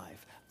your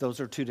life. Those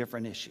are two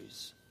different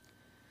issues.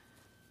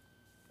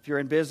 If you're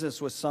in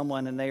business with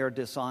someone and they are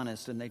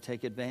dishonest and they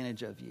take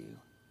advantage of you,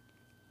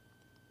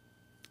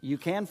 you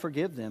can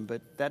forgive them,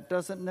 but that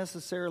doesn't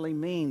necessarily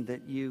mean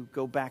that you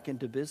go back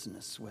into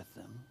business with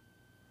them.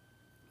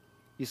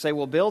 You say,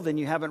 well, Bill, then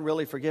you haven't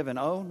really forgiven.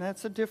 Oh,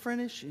 that's a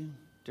different issue.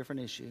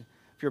 Different issue.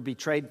 If you're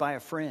betrayed by a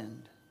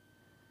friend,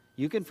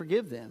 you can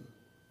forgive them,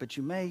 but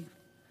you may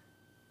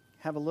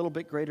have a little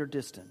bit greater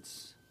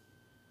distance.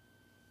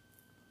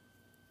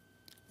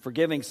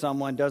 Forgiving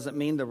someone doesn't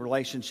mean the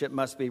relationship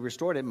must be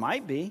restored. It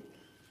might be,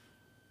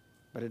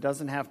 but it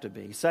doesn't have to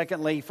be.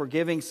 Secondly,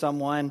 forgiving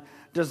someone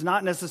does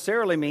not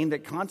necessarily mean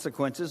that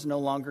consequences no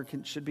longer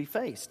should be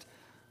faced.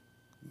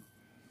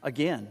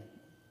 Again,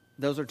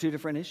 those are two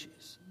different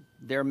issues.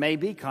 There may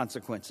be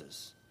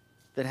consequences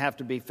that have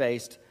to be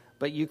faced,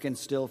 but you can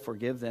still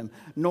forgive them.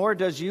 Nor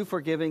does you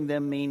forgiving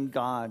them mean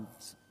God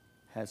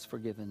has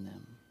forgiven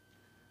them.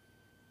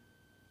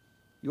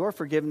 Your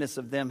forgiveness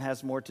of them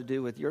has more to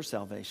do with your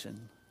salvation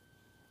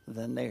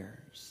than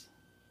theirs,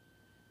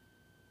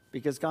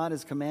 because God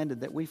has commanded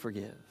that we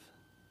forgive.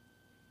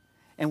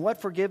 And what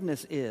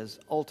forgiveness is,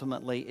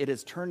 ultimately, it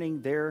is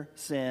turning their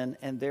sin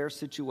and their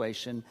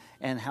situation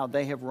and how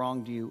they have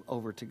wronged you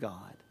over to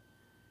God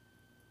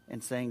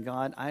and saying,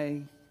 God,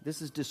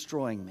 this is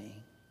destroying me.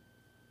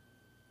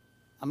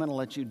 I'm going to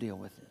let you deal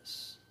with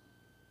this.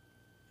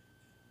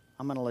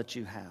 I'm going to let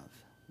you have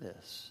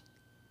this.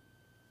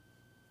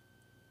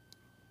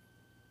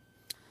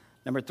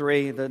 Number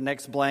 3, the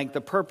next blank,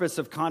 the purpose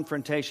of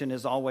confrontation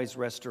is always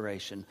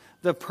restoration.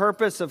 The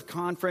purpose of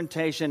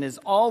confrontation is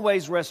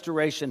always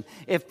restoration.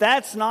 If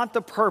that's not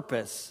the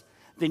purpose,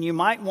 then you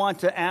might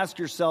want to ask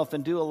yourself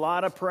and do a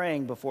lot of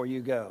praying before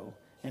you go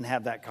and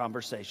have that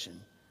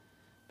conversation.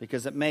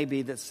 Because it may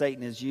be that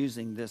Satan is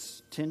using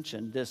this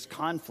tension, this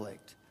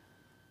conflict,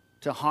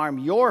 to harm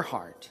your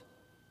heart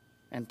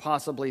and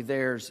possibly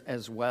theirs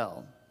as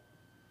well.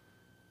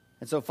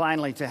 And so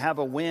finally, to have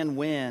a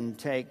win-win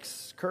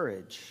takes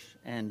courage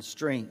and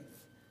strength,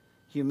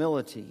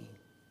 humility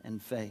and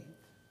faith.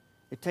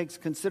 It takes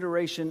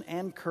consideration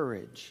and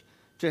courage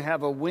to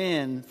have a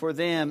win for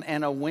them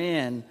and a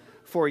win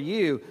for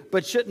you.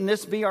 But shouldn't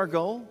this be our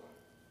goal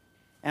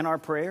and our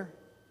prayer?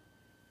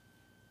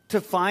 To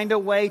find a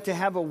way to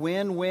have a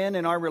win-win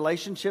in our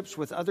relationships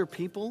with other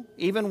people,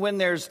 even when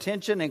there's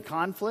tension and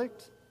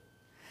conflict?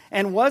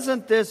 And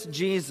wasn't this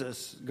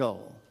Jesus'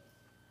 goal?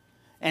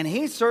 And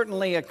he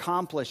certainly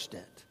accomplished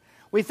it.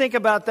 We think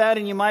about that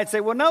and you might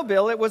say, well, no,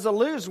 Bill, it was a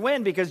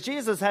lose-win because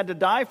Jesus had to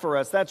die for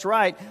us. That's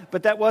right,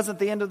 but that wasn't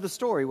the end of the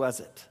story, was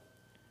it?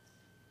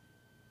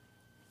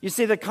 You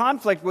see, the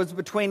conflict was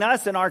between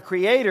us and our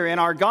Creator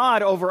and our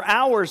God over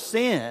our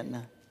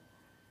sin.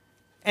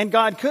 And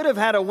God could have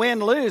had a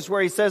win-lose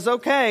where he says,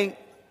 okay,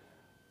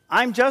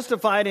 I'm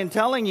justified in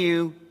telling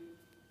you,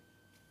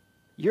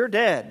 you're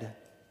dead.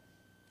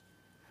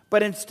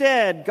 But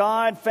instead,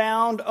 God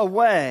found a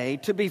way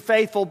to be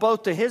faithful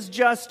both to his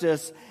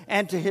justice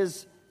and to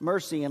his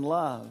mercy and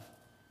love.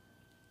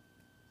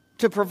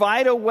 To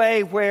provide a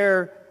way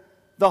where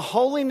the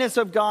holiness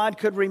of God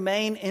could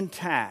remain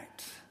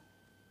intact.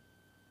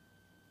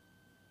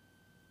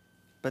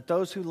 But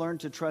those who learned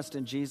to trust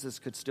in Jesus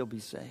could still be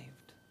saved.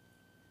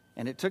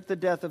 And it took the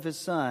death of his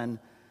son,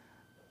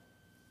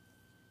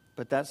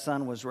 but that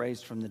son was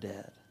raised from the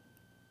dead.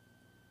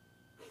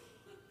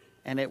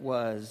 And it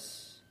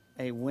was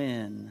a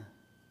win-win.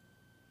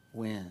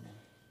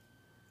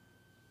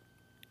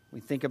 We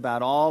think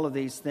about all of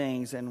these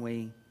things and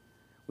we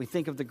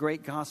think of the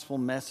great gospel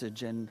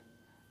message, and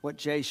what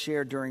Jay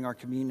shared during our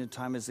communion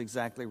time is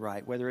exactly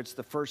right. Whether it's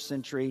the first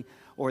century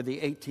or the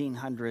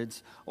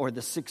 1800s or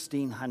the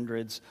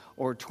 1600s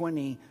or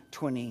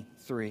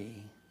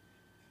 2023,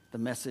 the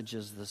message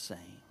is the same.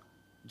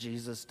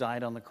 Jesus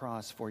died on the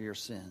cross for your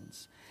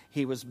sins.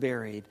 He was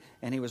buried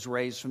and he was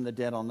raised from the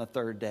dead on the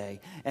third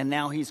day. And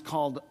now he's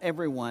called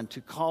everyone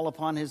to call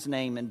upon his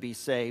name and be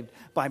saved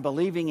by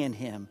believing in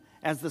him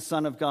as the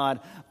Son of God,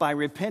 by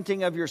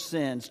repenting of your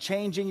sins,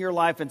 changing your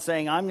life and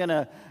saying, I'm going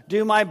to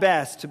do my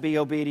best to be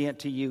obedient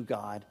to you,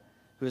 God,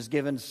 who has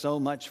given so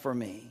much for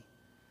me.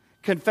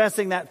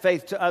 Confessing that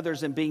faith to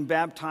others and being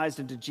baptized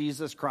into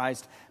Jesus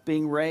Christ,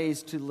 being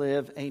raised to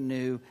live a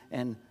new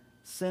and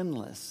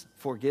sinless,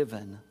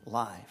 forgiven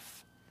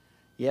life.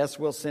 Yes,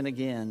 we'll sin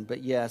again,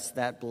 but yes,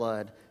 that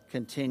blood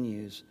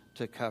continues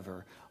to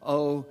cover.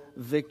 Oh,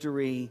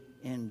 victory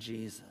in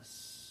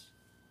Jesus,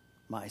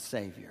 my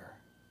Savior,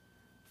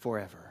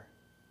 forever.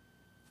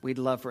 We'd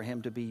love for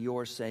him to be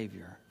your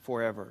Savior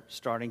forever,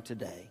 starting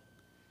today.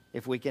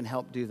 If we can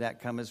help do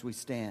that, come as we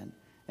stand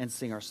and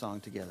sing our song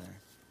together.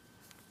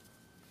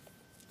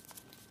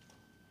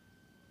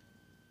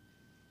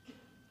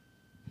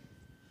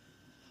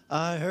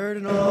 I heard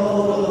an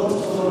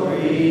old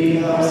story,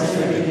 how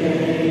Savior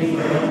came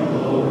from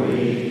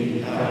glory,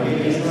 how he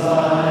gave his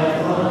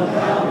life on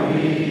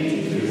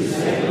Calvary to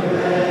save a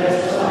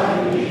wretch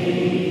like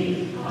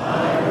me.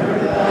 I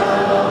heard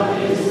about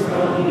his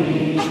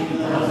groaning,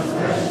 how his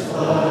precious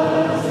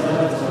blood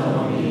has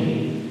atoned me.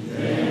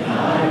 Then I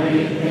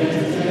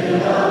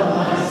repented of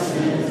my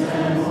sins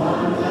and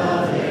won the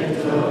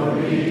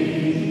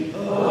victory.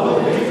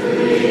 Oh,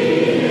 victory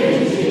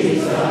in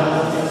Jesus,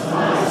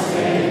 my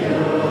Savior.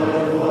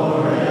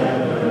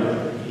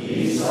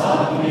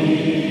 Sought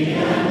me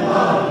and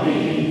bought me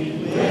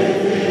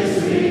with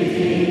his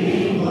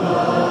redeeming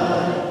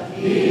blood.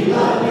 He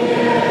loved me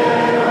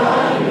ere I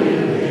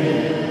knew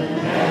him,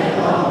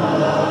 and all my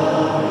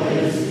love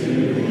is to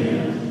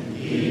him.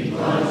 He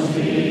plunged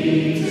me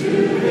to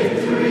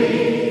victory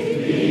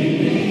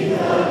beneath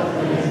the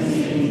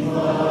cleansing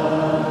blood.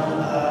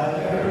 I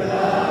heard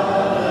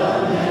about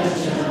a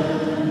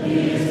mansion he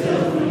has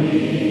built for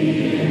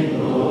me in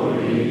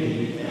glory,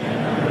 and I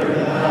heard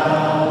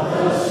about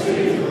the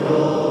street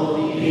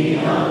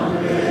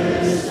beyond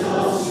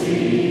crystal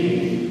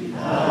sea,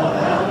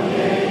 about the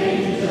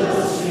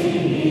angels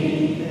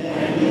singing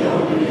and your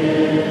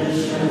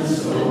redemption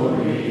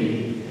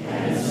story.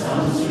 And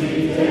some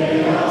sweet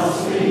day I'll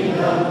sing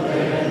up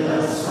there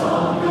the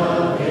song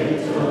of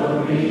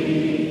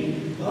victory.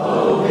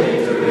 Oh,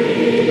 victory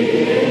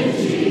in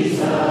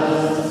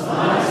Jesus,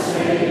 my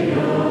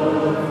Savior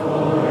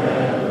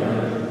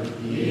forever.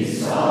 He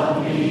sought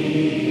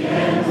me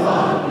and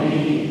bought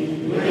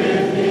me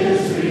with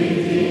his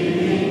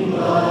redeeming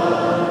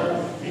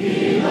blood.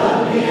 He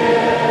loved me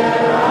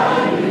ere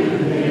I knew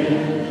him,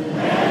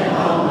 and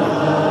all my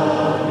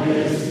love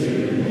is to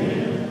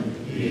him.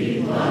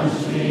 He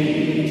plunged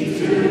me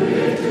to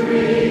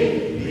victory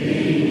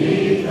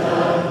beneath the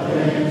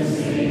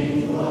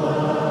cleansing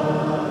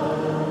blood.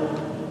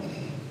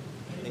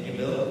 Thank you,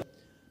 Bill.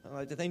 I'd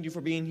like to thank you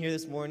for being here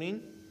this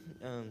morning.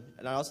 And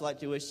I'd also like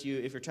to wish you,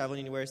 if you're traveling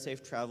anywhere,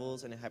 safe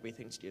travels and a happy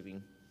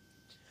Thanksgiving.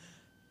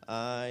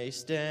 I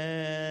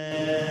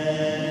stand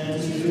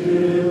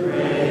to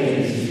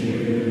praise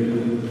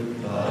you,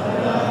 but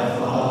I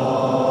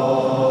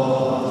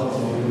fall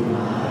to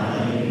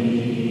my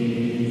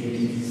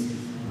knees.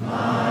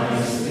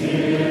 My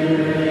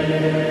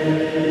spirit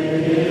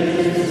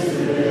is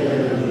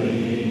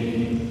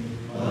willing,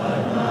 but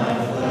my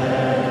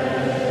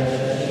flesh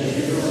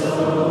is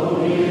so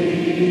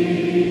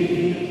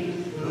weak,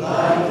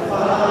 like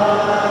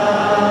fire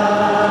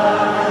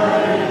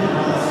in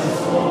my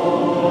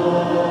soul.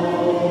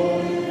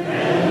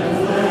 And the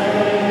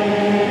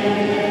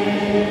flame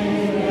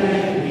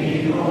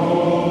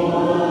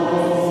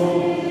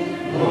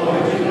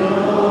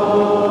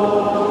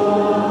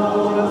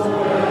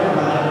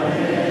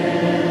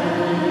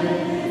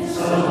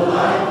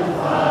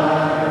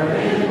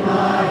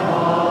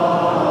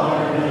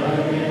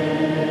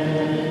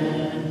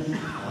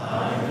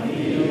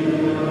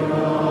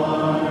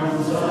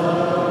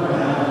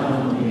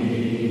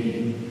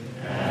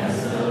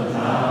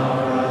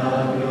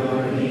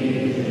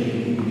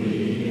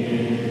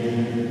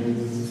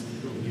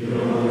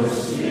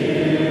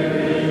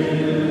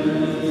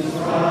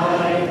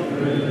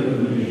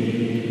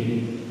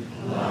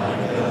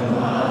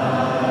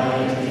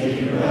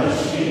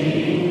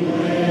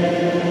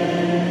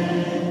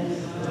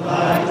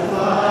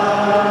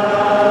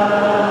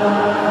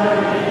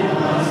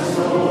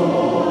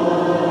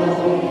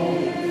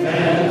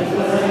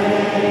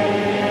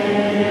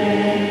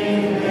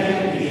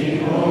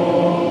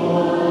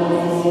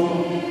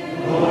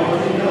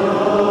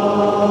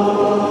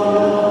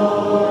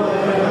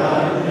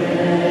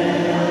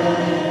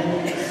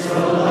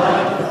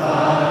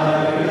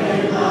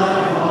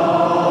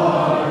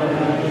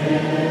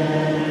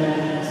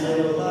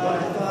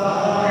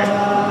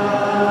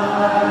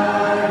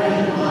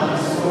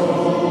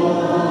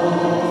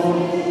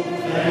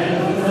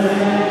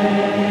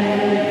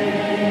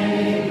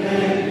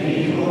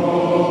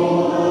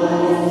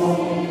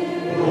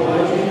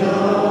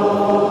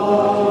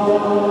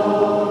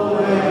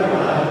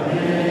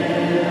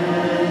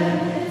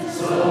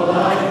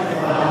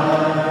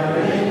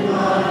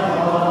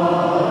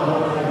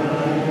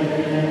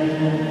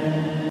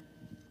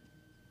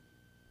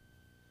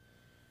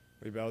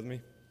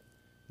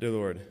Dear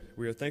Lord,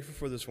 we are thankful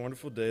for this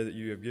wonderful day that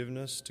you have given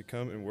us to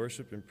come and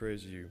worship and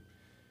praise you.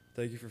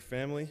 Thank you for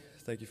family.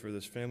 Thank you for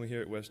this family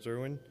here at West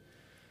Irwin.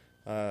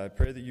 I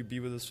pray that you be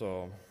with us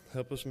all.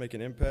 Help us make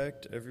an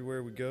impact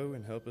everywhere we go,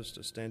 and help us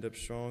to stand up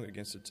strong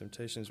against the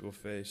temptations we'll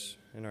face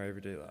in our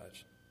everyday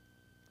lives.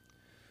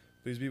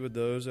 Please be with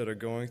those that are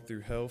going through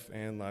health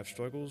and life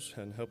struggles,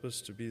 and help us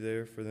to be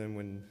there for them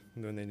when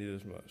they need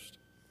us most.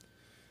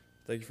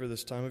 Thank you for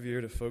this time of year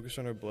to focus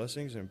on our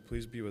blessings, and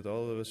please be with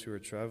all of us who are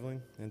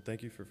traveling, and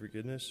thank you for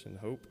forgiveness and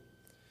hope.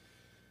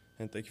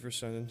 And thank you for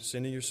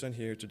sending your Son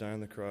here to die on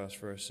the cross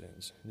for our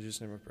sins. In Jesus'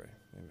 name I pray.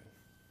 Amen.